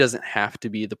he doesn't have to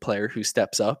be the player who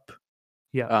steps up,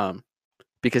 Yeah. um,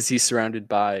 because he's surrounded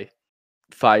by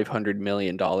 $500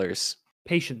 million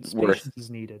Patience. worth. Patience is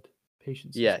needed.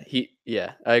 Patience is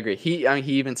Yeah, I agree. I mean,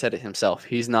 he even said it himself.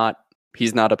 He's not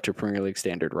up to Premier League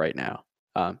standard right now.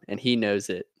 And he knows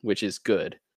it, which is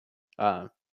good. Um,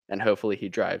 and hopefully he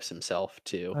drives himself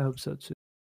to I hope so too.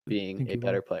 I being think a he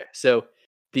better will. player. So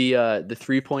the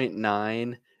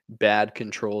 3.9 bad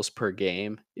controls per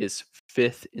game is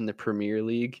 5th in the Premier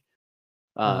League,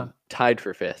 Uh-huh. tied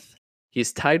for 5th.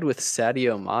 He's tied with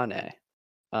Sadio Mane.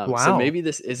 So Wow. maybe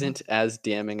this isn't as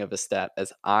damning of a stat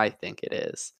as I think it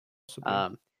is. Possibly.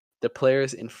 Um, the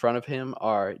players in front of him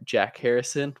are Jack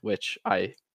Harrison, which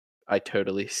I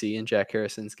totally see in Jack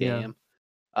Harrison's Yeah.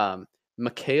 game.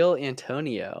 Mikhail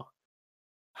Antonio,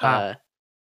 Ha. uh,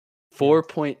 Yes.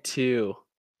 4.2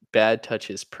 bad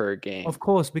touches per Of game.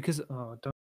 course, because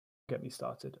don't get me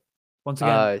started. Once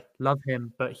again, Uh, love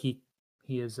him, but he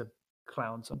is a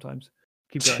clown sometimes.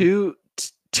 Keep going.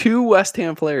 two West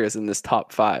Ham players in this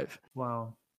top 5.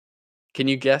 Wow. Can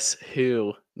you guess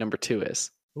who number 2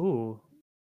 is? Ooh.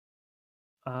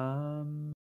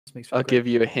 This makes for I'll great give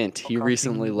you a hint. He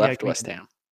recently podcasting. Yeah, left give me West Ham.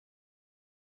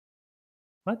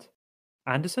 what?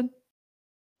 Anderson?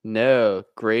 No,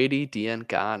 Grady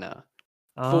Diangana.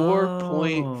 Oh.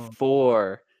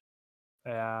 4.4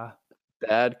 Yeah.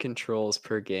 bad controls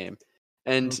per game. Oh,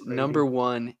 And number Grady.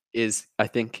 1 is, I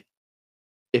think,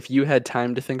 if you had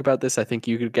time to think about this, I think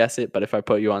you could guess it. But if I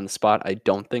put you on the spot, I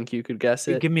don't think you could guess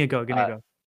it. Give me a go. Give me a Uh, go.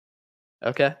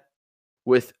 okay.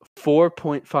 With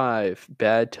 4.5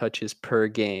 bad touches per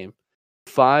game,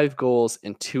 5 goals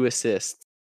and 2 assists.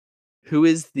 who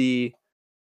is the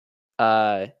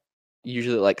uh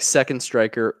usually like second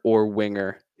striker or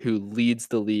winger who leads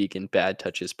the league in bad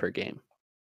touches per game?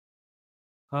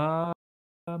 Um.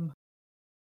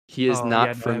 He is Oh yeah.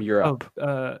 not from No.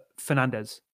 Europe.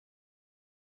 Fernandez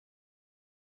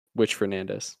Which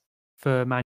Fernandez? for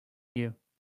Man U.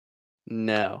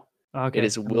 No. It Okay.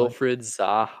 is Never mind. Wilfred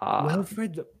Zaha.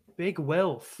 Wilfred, the big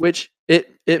Wilf. Which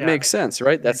it Yeah, makes sense,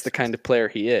 right? it That's makes the sense. kind of player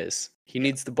he is. He Yeah.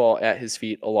 needs the ball at his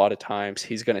feet a lot of times.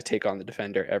 He's going to take on the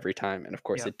defender every time, and of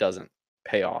course, Yeah. it doesn't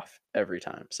pay off every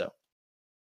time. So,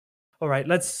 All right,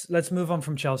 let's move on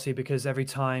from Chelsea because every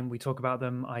time we talk about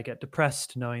them, I get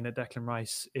depressed knowing that Declan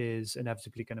Rice is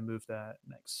inevitably going to move there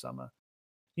next summer.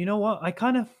 You know what? I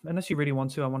kind of, unless you really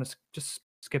want to, I want to just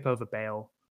skip over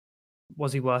Bale.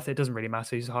 Was he worth it? Doesn't really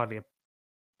matter. He's yeah.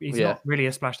 not really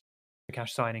a splash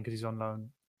cash signing because he's on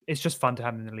loan. It's just fun to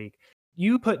have him in the league.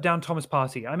 You put down Thomas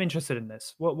Partey. I'm interested in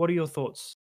this. What are your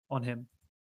thoughts on him?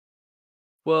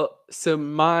 Well, so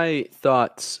my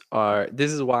thoughts are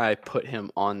this is why I put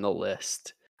him on the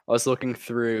list. I was looking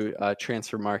through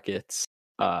transfer markets,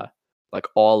 like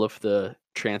all of the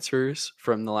transfers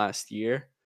from the last year.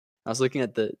 I was looking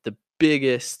at the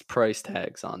biggest price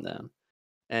tags on them,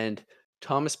 and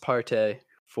Thomas Partey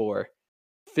for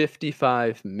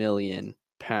 55 million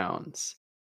pounds.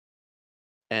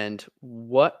 And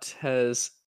what has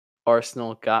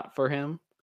Arsenal got for him?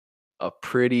 A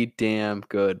pretty damn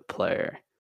good player.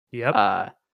 Yep. Uh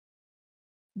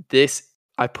this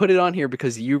I put it on here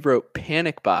because you wrote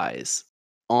panic buys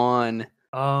on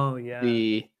Oh yeah.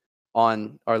 the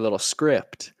on our little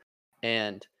script,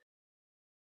 and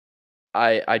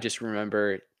I just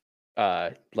remember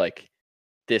like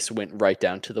this went right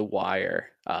down to the wire.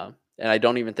 And I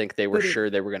don't even think they were But it, sure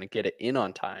they were going to get it in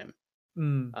on time.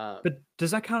 mm, Um, but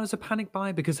does that count as a panic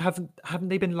buy? Because haven't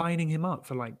they been lining him up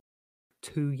for like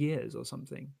 2 years or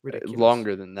something ridiculous?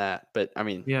 Longer than that, but I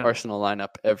mean, Yeah, Arsenal line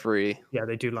up every yeah,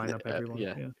 they do line up everyone.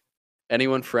 yeah, Yeah,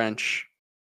 anyone French,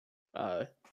 uh,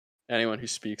 anyone who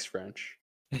speaks French.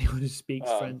 anyone who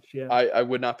speaks French. Yeah, I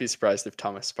would not be surprised if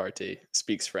Thomas Partey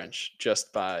speaks French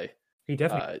just by he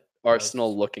definitely Arsenal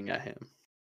does. looking at him.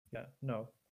 Yeah, no,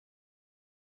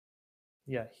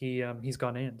 yeah, he's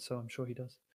gone in, so I'm sure he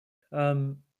does.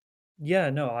 Um, yeah,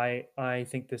 no, I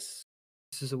think this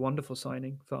is a wonderful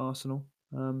signing for Arsenal.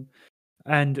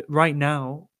 And right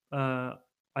now, I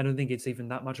don't think it's even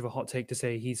that much of a hot take to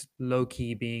say he's low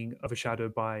key being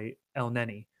overshadowed by El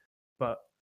Neni, but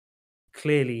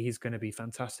clearly he's going to be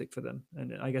fantastic for them.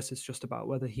 And I guess it's just about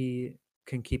whether he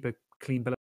can keep a clean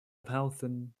bill of health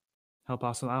and help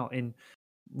Arsenal out in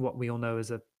what we all know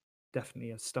is a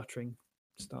definitely a stuttering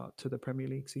start to the Premier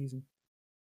League season.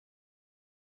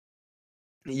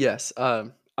 Yes,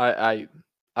 I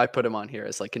put him on here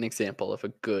as like an example of a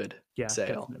good Yeah,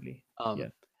 sale. definitely. Yeah.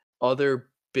 Um, other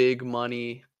big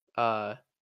money uh,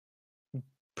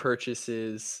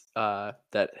 purchases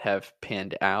that have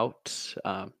panned out.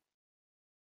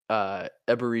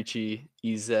 Eberici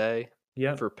Eze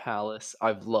Yeah. for Palace.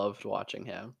 I've loved watching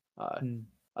him. Mm.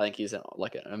 I think he's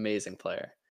like an amazing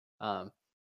player. Um,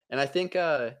 and I think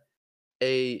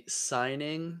a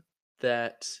signing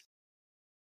that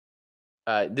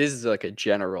this is like a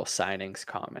general signings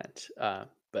comment,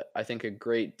 but I think a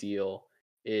great deal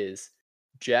is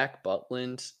Jack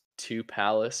Butland to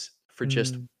Palace for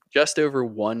Mm. just over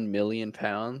 £1 million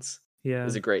is Yeah.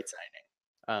 a great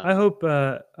signing.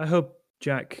 I hope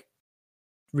Jack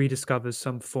rediscovers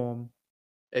some form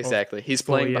of Exactly.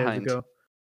 4 years ago.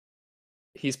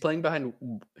 He's playing behind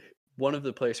one of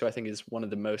the players who I think is one of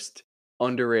the most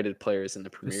underrated players in the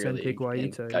Premier Vicente League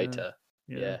in Guaita, yeah. Gaita.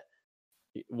 Yeah.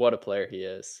 Yeah. What a player he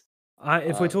is.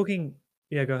 If we're Um, talking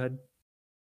yeah, go ahead.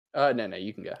 no,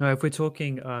 you can go. No, if we're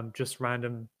talking just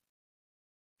random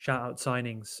shout out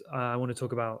signings, I want to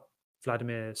talk about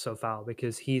Vladimir Sofal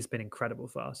because he's been incredible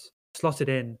for us. Slotted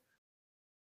in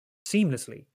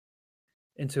seamlessly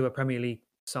into a Premier League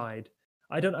side.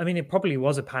 I mean, it probably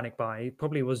was a panic buy. It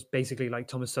probably was basically like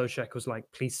Thomas Sochek was like,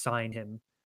 please sign him.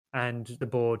 And the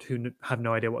board, who have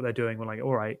no idea what they're doing, were like,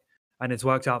 all right. And it's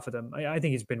worked out for them. I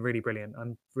think he's been really brilliant.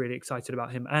 I'm really excited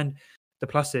about him. And the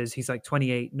plus is he's like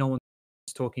 28. No one's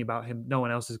talking about him. No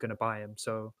one else is going to buy him.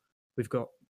 So we've got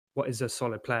what is a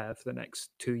solid player for the next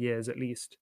 2 years at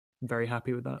least. I'm very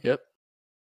happy with that. Yep.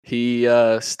 He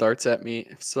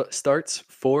starts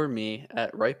for me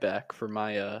at right back for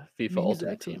my FIFA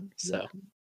Ultimate Team. So Exactly.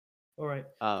 All right.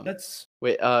 um Let's.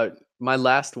 wait, my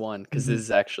last one, because Mhm. this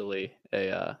is actually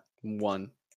a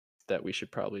one that we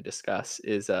should probably discuss,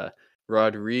 is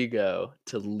Rodrigo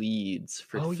to Leeds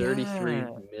for Oh 33 yeah.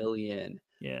 million.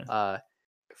 Yeah. Uh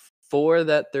for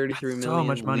that 33 That's so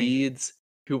much million, money. Leeds,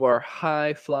 who are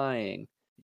high flying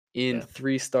in Yeah.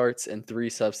 3 starts and 3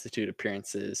 substitute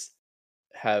appearances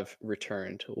have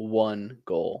returned 1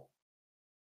 goal.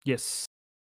 Yes.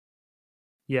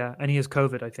 Yeah, and he has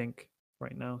COVID, I think,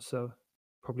 right now, so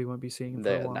probably won't be seeing him for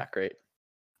a They're while. not great.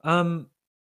 Um,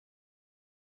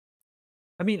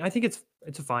 I mean, I think it's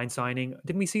a fine signing.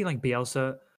 Didn't we see like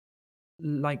Bielsa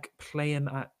like play him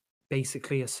at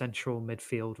basically a central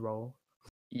midfield role?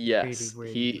 Really, Yes,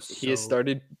 really just he has so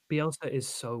started Bielsa is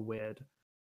so weird,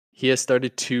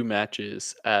 2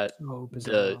 matches at so the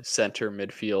bizarre. center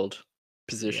midfield Yeah.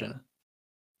 position.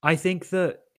 I think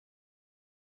that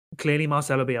clearly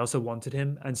Marcelo Bielsa wanted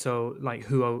him, and so like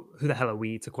who the hell are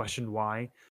we to question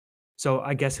why? So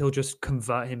I guess he'll just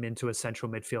convert him into a central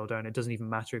midfielder, and it doesn't even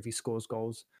matter if he scores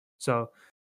goals. So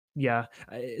yeah,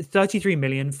 33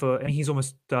 million for, and he's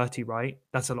almost 30, right?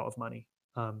 That's a lot of money.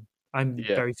 I'm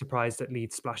Yeah. very surprised that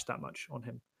Leeds splashed that much on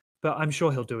him, but I'm sure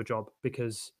he'll do a job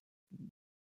because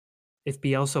if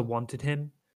Bielsa wanted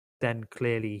him, then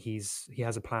clearly he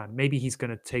has a plan. Maybe he's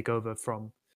going to take over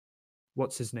from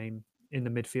what's his name in the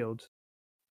midfield,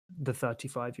 the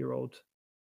 35-year-old.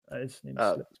 His name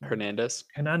slips my mind. Hernandez?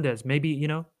 Hernandez. Maybe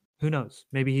who knows?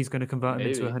 Maybe he's going to convert him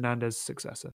into a Maybe. Hernandez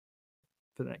successor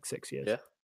for the next 6 years. Yeah.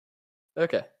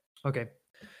 Okay. Okay.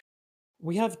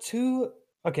 We have two.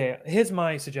 Okay, here's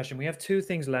my suggestion. We have two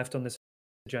things left on this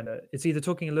agenda. It's either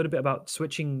talking a little bit about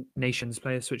switching nations,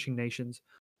 players switching nations,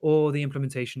 or the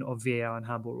implementation of VAR and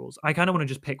handball rules. I kind of want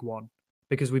to just pick one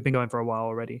because we've been going for a while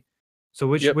already. So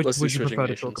which Yep, which let's do would you switching prefer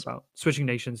to talk nations. about? Switching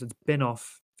nations. It's been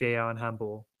off VAR and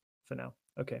handball for now.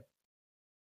 Okay.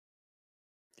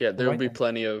 Yeah, All there will right be then.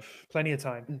 plenty of Plenty of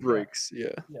time. Yeah. breaks,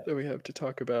 yeah, Yeah. that we have to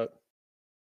talk about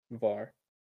VAR.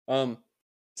 Um,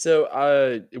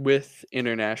 so, with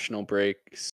international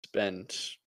breaks and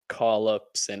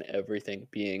call-ups and everything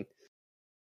being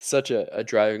such a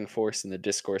driving force in the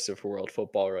discourse of world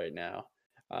football right now,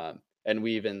 and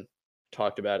we even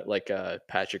talked about it, like,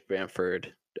 Patrick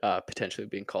Bamford, potentially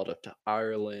being called up to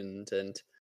Ireland and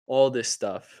all this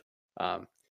stuff, um,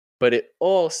 but it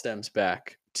all stems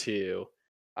back to,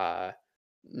 uh,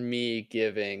 me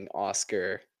giving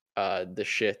Oscar, the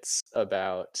shits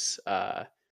about,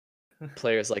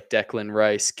 players like Declan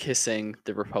Rice kissing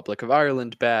the Republic of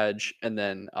Ireland badge, and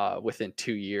then within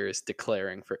 2 years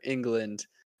declaring for England.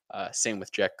 Same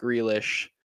with Jack Grealish.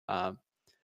 Um,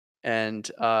 and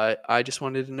I just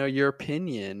wanted to know your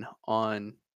opinion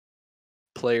on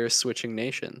players switching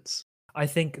nations. I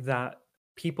think that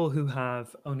people who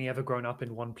have only ever grown up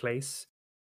in one place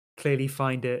clearly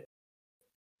find it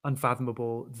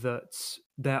unfathomable that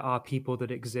there are people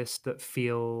that exist that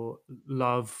feel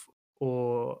love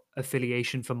or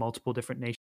affiliation for multiple different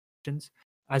nations.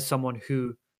 As someone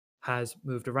who has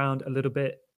moved around a little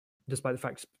bit, despite the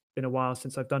fact it's been a while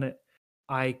since I've done it,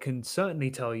 I can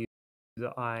certainly tell you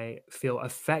that I feel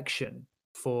affection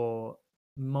for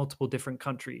multiple different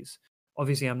countries.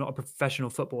 Obviously, I'm not a professional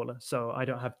footballer, so I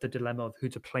don't have the dilemma of who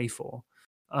to play for.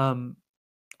 Um,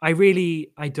 I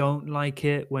don't like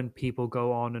it when people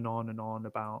go on and on and on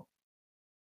about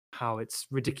how it's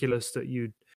ridiculous that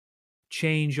you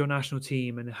change your national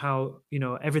team and how,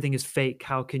 everything is fake.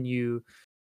 How can you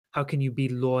be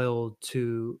loyal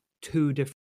to two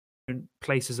different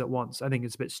places at once? I think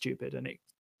it's a bit stupid, and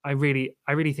I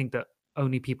really think that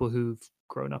only people who've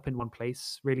grown up in one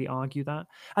place really argue that.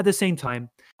 At the same time,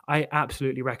 I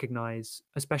absolutely recognize,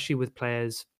 especially with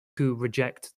players who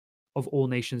reject of all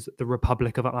nations the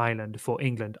Republic of Ireland for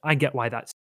England. I get why that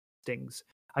stings.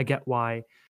 I get why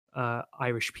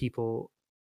Irish people.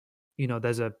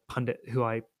 There's a pundit who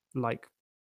I like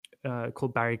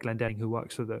called Barry Glendenning who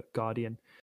works for the Guardian,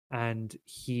 and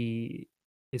he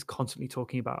is constantly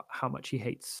talking about how much he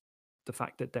hates the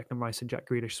fact that Declan Rice and Jack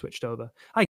Grealish switched over.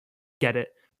 I get it,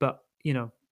 but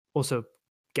also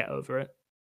get over it.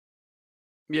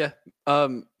 Yeah.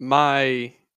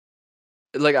 My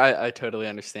like I totally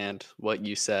understand what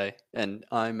you say, and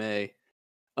I'm a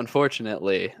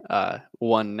unfortunately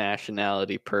one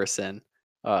nationality person,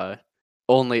 uh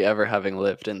only ever having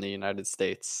lived in the United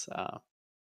States.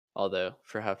 Although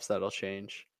perhaps that'll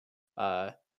change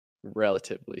uh,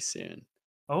 relatively soon.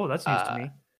 Oh, that's news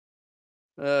to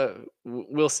Uh, me.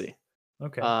 we'll see.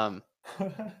 Okay. Um,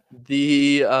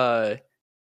 the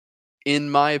in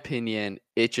my opinion,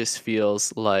 it just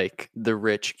feels like the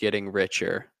rich getting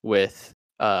richer with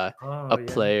Oh a yeah.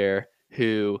 player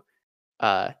who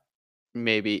uh,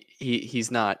 maybe he's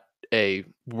not a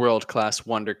world class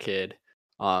wonder kid.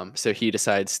 So he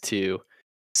decides to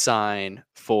sign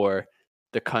for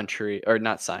the country, or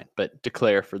not sign, but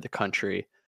declare for the country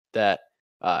that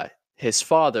his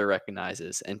father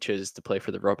recognizes and chooses to play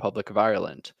for the Republic of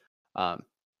Ireland. Um,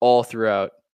 all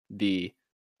throughout the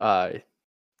uh,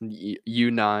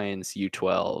 U9s,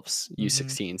 U12s, Hmm.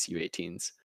 U16s,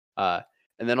 U18s.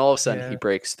 And then all of a sudden he Yeah.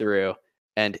 breaks through,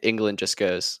 and England just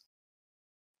goes,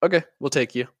 "Okay, we'll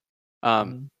take you."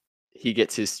 Um, Hmm. he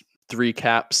gets his 3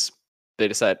 caps. They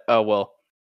decide, "Oh, well,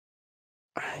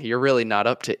 you're really not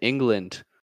up to England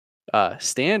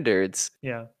standards.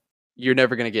 Yeah. You're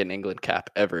never gonna get an England cap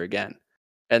ever again."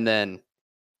 And then,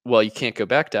 well, you can't go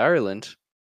back to Ireland.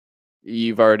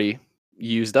 You've already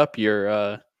used up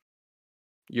your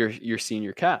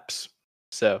senior caps.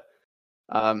 So,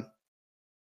 um,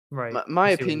 Right. my I see where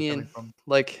you're coming opinion, from.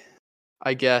 like,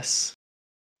 I guess,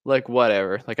 like,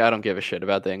 whatever. Like, I don't give a shit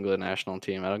about the England national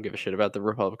team. I don't give a shit about the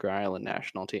Republic of Ireland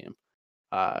national team.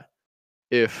 Uh,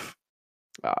 if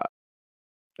uh,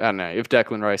 I don't know, if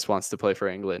Declan Rice wants to play for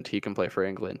England, he can play for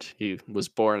England. He was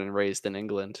born and raised in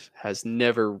England, has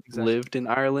never Exactly. lived in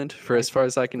Ireland for as Like far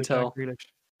as I can Jack tell. Grealish.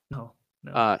 No.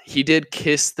 No. He did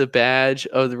kiss the badge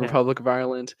of the Yeah. Republic of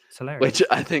Ireland, It's which hilarious.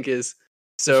 I think is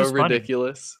It's so just funny.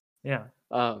 ridiculous. Yeah.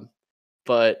 Um,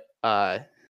 but I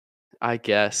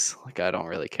guess like I don't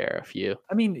really care if you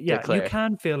I mean, yeah, you declare.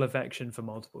 can feel affection for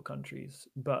multiple countries,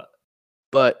 but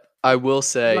But I will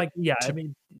say like, yeah, I to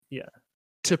mean, yeah.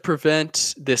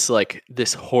 prevent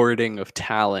this hoarding of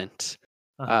talent,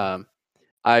 Uh-huh. um,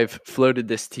 I've floated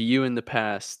this to you in the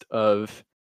past of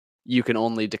you can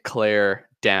only declare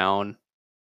down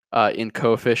in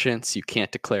coefficients. You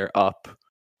can't declare up.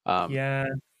 Um, Yeah,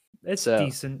 it's so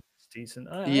decent. It's decent.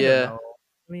 I don't yeah, know.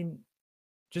 I mean,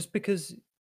 just because,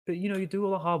 but you do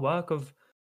all the hard work of.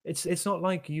 It's not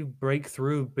like you break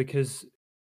through because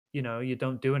you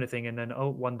don't do anything, and then, oh,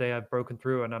 one day I've broken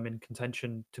through and I'm in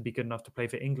contention to be good enough to play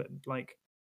for England. Like,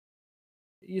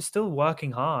 you're still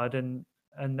working hard, and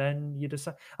then you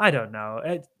decide. I don't know.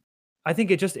 I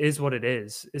think it just is what it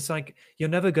is. It's like you're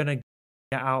never gonna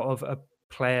get out of a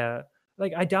player.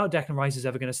 Like, I doubt Declan Rice is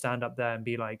ever gonna stand up there and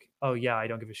be like, "Oh yeah, I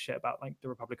don't give a shit about like the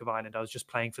Republic of Ireland. I was just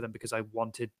playing for them because I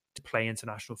wanted to play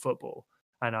international football,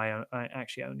 and I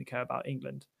actually only care about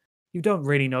England." You don't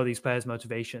really know these players'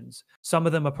 motivations. Some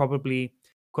of them are probably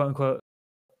quote unquote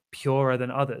purer than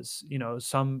others.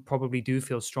 Some probably do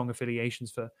feel strong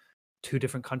affiliations for two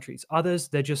different countries. Others,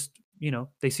 they're just,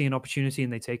 they see an opportunity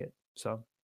and they take it. So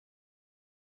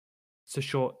it's a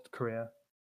short career.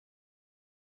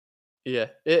 yeah.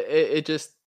 It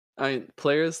just I mean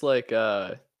players like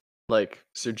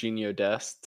Serginho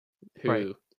Dest, Right.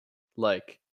 who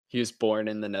like he was born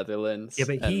in the Yeah, Netherlands but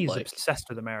and he's like obsessed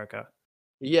with America.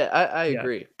 yeah, I Yeah.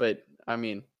 agree. But I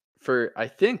mean for I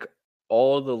think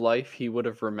all the life he would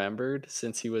have remembered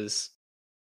since he was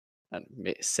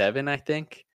 7, I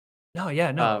think. No,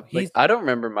 yeah, no. Like He's I don't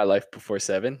remember my life before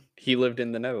 7. He lived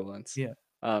in the Netherlands. yeah.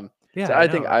 Um, Yeah, so I I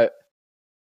think know.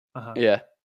 Uh-huh. yeah.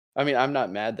 I mean, I'm not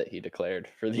mad that he declared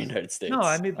for the United No,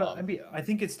 I States. mean, but I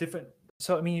think it's different.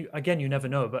 So I mean, again, you never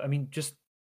know, but I mean, just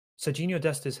Serginho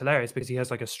Dest is hilarious because he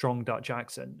has like a strong Dutch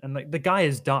accent, and like the guy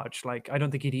is Dutch. Like, I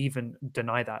don't think he'd even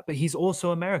deny that, but he's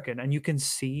also American, and you can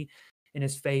see in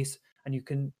his face, and you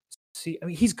can see. I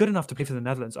mean, he's good enough to play for the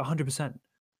Netherlands, 100%,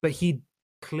 but he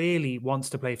clearly wants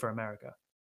to play for America,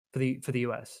 for the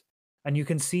US, and you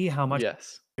can see how much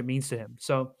Yes. it means to him.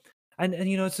 So, and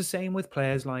it's the same with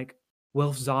players like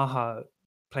Wilf Zaha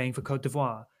playing for Cote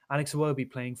d'Ivoire, Alex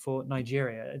Iwobi playing for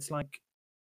Nigeria. It's like,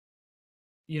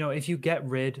 if you get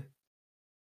rid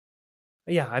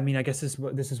yeah, I mean, I guess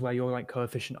this is where your like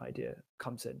coefficient idea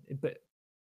comes in. But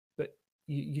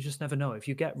you just never know. If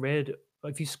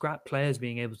you scrap players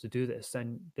being able to do this,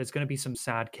 then there's going to be some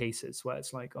sad cases where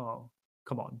it's like, oh,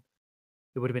 come on,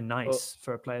 it would have been Well, nice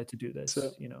for a player to do so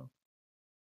this.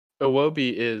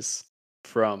 Iwobi is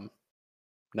from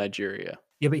Nigeria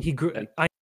Yeah, but he grew. and I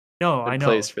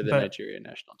plays know, for the but Nigeria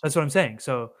national team. that's what I'm saying.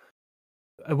 So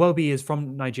Iwobi is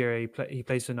from Nigeria. He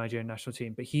plays for the Nigerian national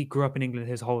team, but he grew up in England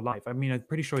his whole life. I mean, I'm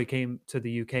pretty sure he came to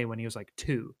the UK when he was like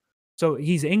 2. So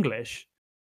he's English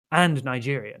and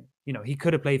Nigerian. He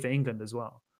could have played for England as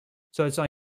well. So it's like,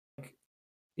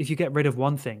 if you get rid of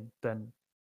one thing, then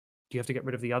do you have to get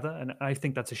rid of the other? And I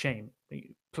think that's a shame.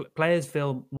 Players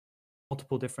feel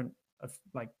multiple different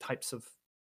like types of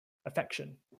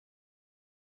affection.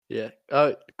 Yeah.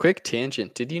 Quick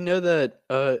tangent. Did you know that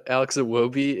Alex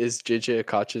Iwobi is JJ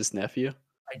Okocha's nephew?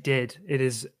 I did. It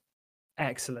is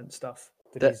excellent stuff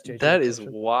that That he's JJ that is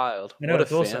Okocha. wild. I know What a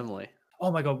it's awesome. family.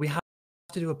 Oh my god, we have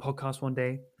to do a podcast one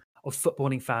day of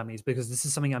footballing families because this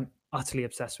is something I'm utterly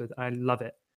obsessed with. I love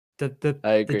it. The the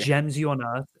I the agree. gems you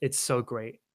unearth, it's so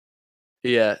great.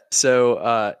 Yeah. So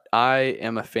I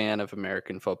am a fan of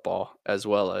American football as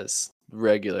well as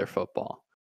regular football.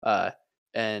 Uh,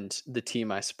 and the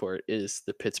team I support is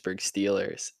the Pittsburgh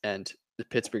Steelers. And the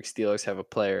Pittsburgh Steelers have a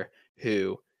player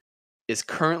who is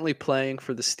currently playing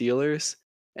for the Steelers,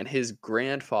 and his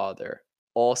grandfather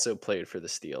also played for the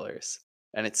Steelers.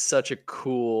 And it's such a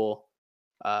cool,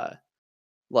 uh,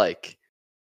 like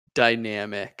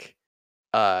dynamic,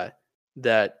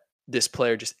 that this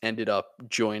player just ended up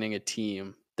joining a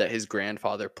team that his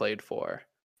grandfather played for.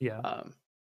 Yeah. Um,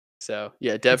 so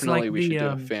yeah, It's like definitely we should the do a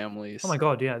oh my families.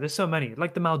 god, yeah, there's so many.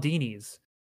 Like the Maldinis.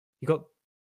 You got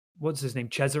what's his name?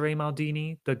 Cesare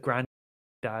Maldini, the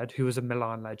granddad, who was a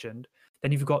Milan legend.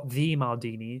 Then you've got the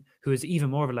Maldini, who is even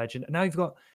more of a legend. And now you've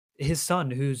got his son,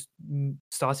 who's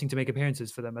starting to make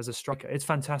appearances for them as a striker. It's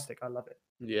fantastic. I love it.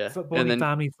 Yeah, and Footballing then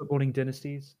families, footballing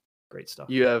dynasties, great stuff.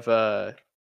 you have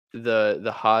the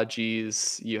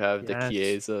Hajis, you have the Yes,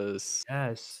 Chiesas.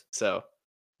 yes. So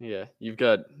yeah, you've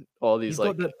got all these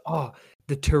You've got like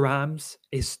the Turams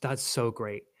is that's so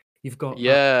great. You've got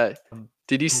yeah.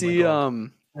 Did you oh my see god.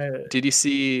 Uh, did you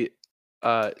see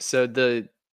so the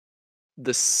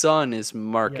son is yeah.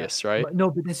 Marcus, right? No,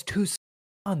 but there's two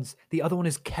sons. The other one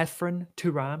is Kefren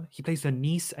Turam. He plays for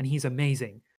Nice and he's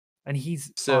amazing. And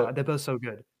So they're both so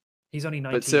good. He's only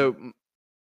but 19. so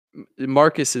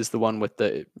Marcus is the one with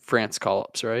the France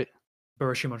call-ups, right?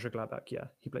 Borussia Mönchengladbach, yeah.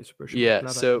 He plays for Borussia Yeah, Mönchengladbach.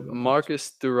 so He got moved.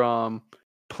 Marcus Thuram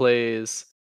plays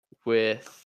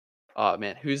with oh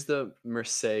man, who's the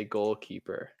Marseille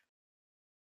goalkeeper?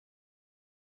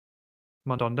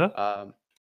 Mandanda? Um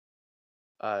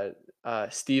uh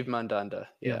Steve Mandanda,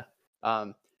 Yeah. yeah.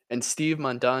 And Steve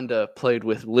Mandanda played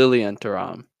with Lilian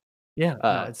Thuram, Yeah. No,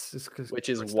 uh, it's which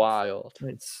is great stuff. wild.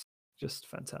 It's just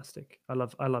fantastic. I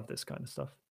love this kind of stuff.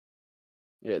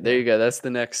 Yeah, there Yeah. you go. That's the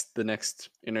next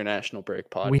international break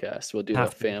We podcast. We'll do the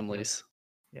have to. Yeah. families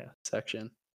Yeah.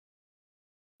 section.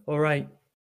 All right.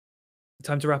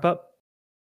 Time to wrap up.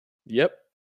 Yep.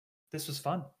 This was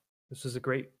fun. This was a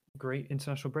great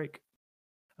international break.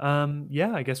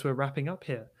 Yeah, I guess we're wrapping up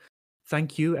here.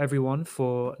 Thank you everyone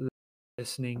for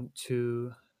listening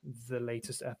to the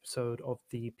latest episode of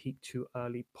the Peak Too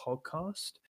Early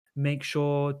podcast. Make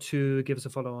sure to give us a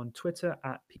follow on Twitter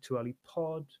at Peak Too Early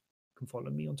Pod. You can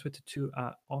follow me on Twitter too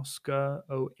at Oscar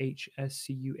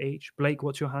OHSCUH. Blake,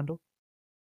 what's your handle?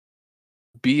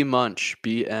 B Munch,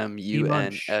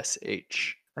 Munch.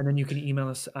 BMUNSH. And then you can email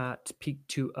us at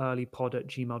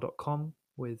peak2earlypod@gmail.com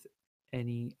with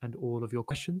any and all of your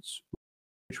questions,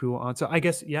 which we will answer. I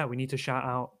guess, yeah, we need to shout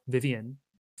out Vivian,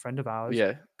 friend of ours,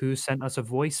 Yeah. who sent us a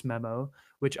voice memo,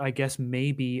 which I guess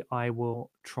maybe I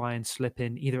will try and slip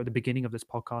in either at the beginning of this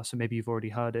podcast, so maybe you've already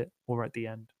heard it, or at the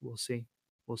end. We'll see.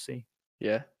 We'll see.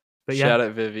 Yeah. But Shout yeah,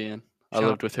 out Vivian. I shout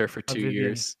lived with her for out 2 Vivian.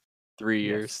 years, 3 Yes.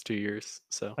 years, 2 years.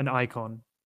 So An icon,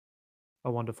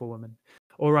 a wonderful woman.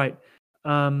 All right.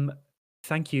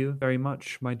 Thank you very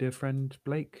much, my dear friend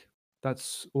Blake.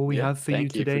 That's all we yeah, have for you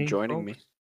thank you for today, joining me. folks.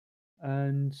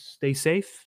 And stay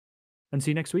safe and see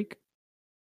you next week.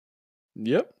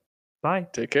 Yep. Bye.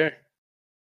 Take care.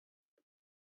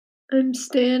 I'm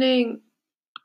standing.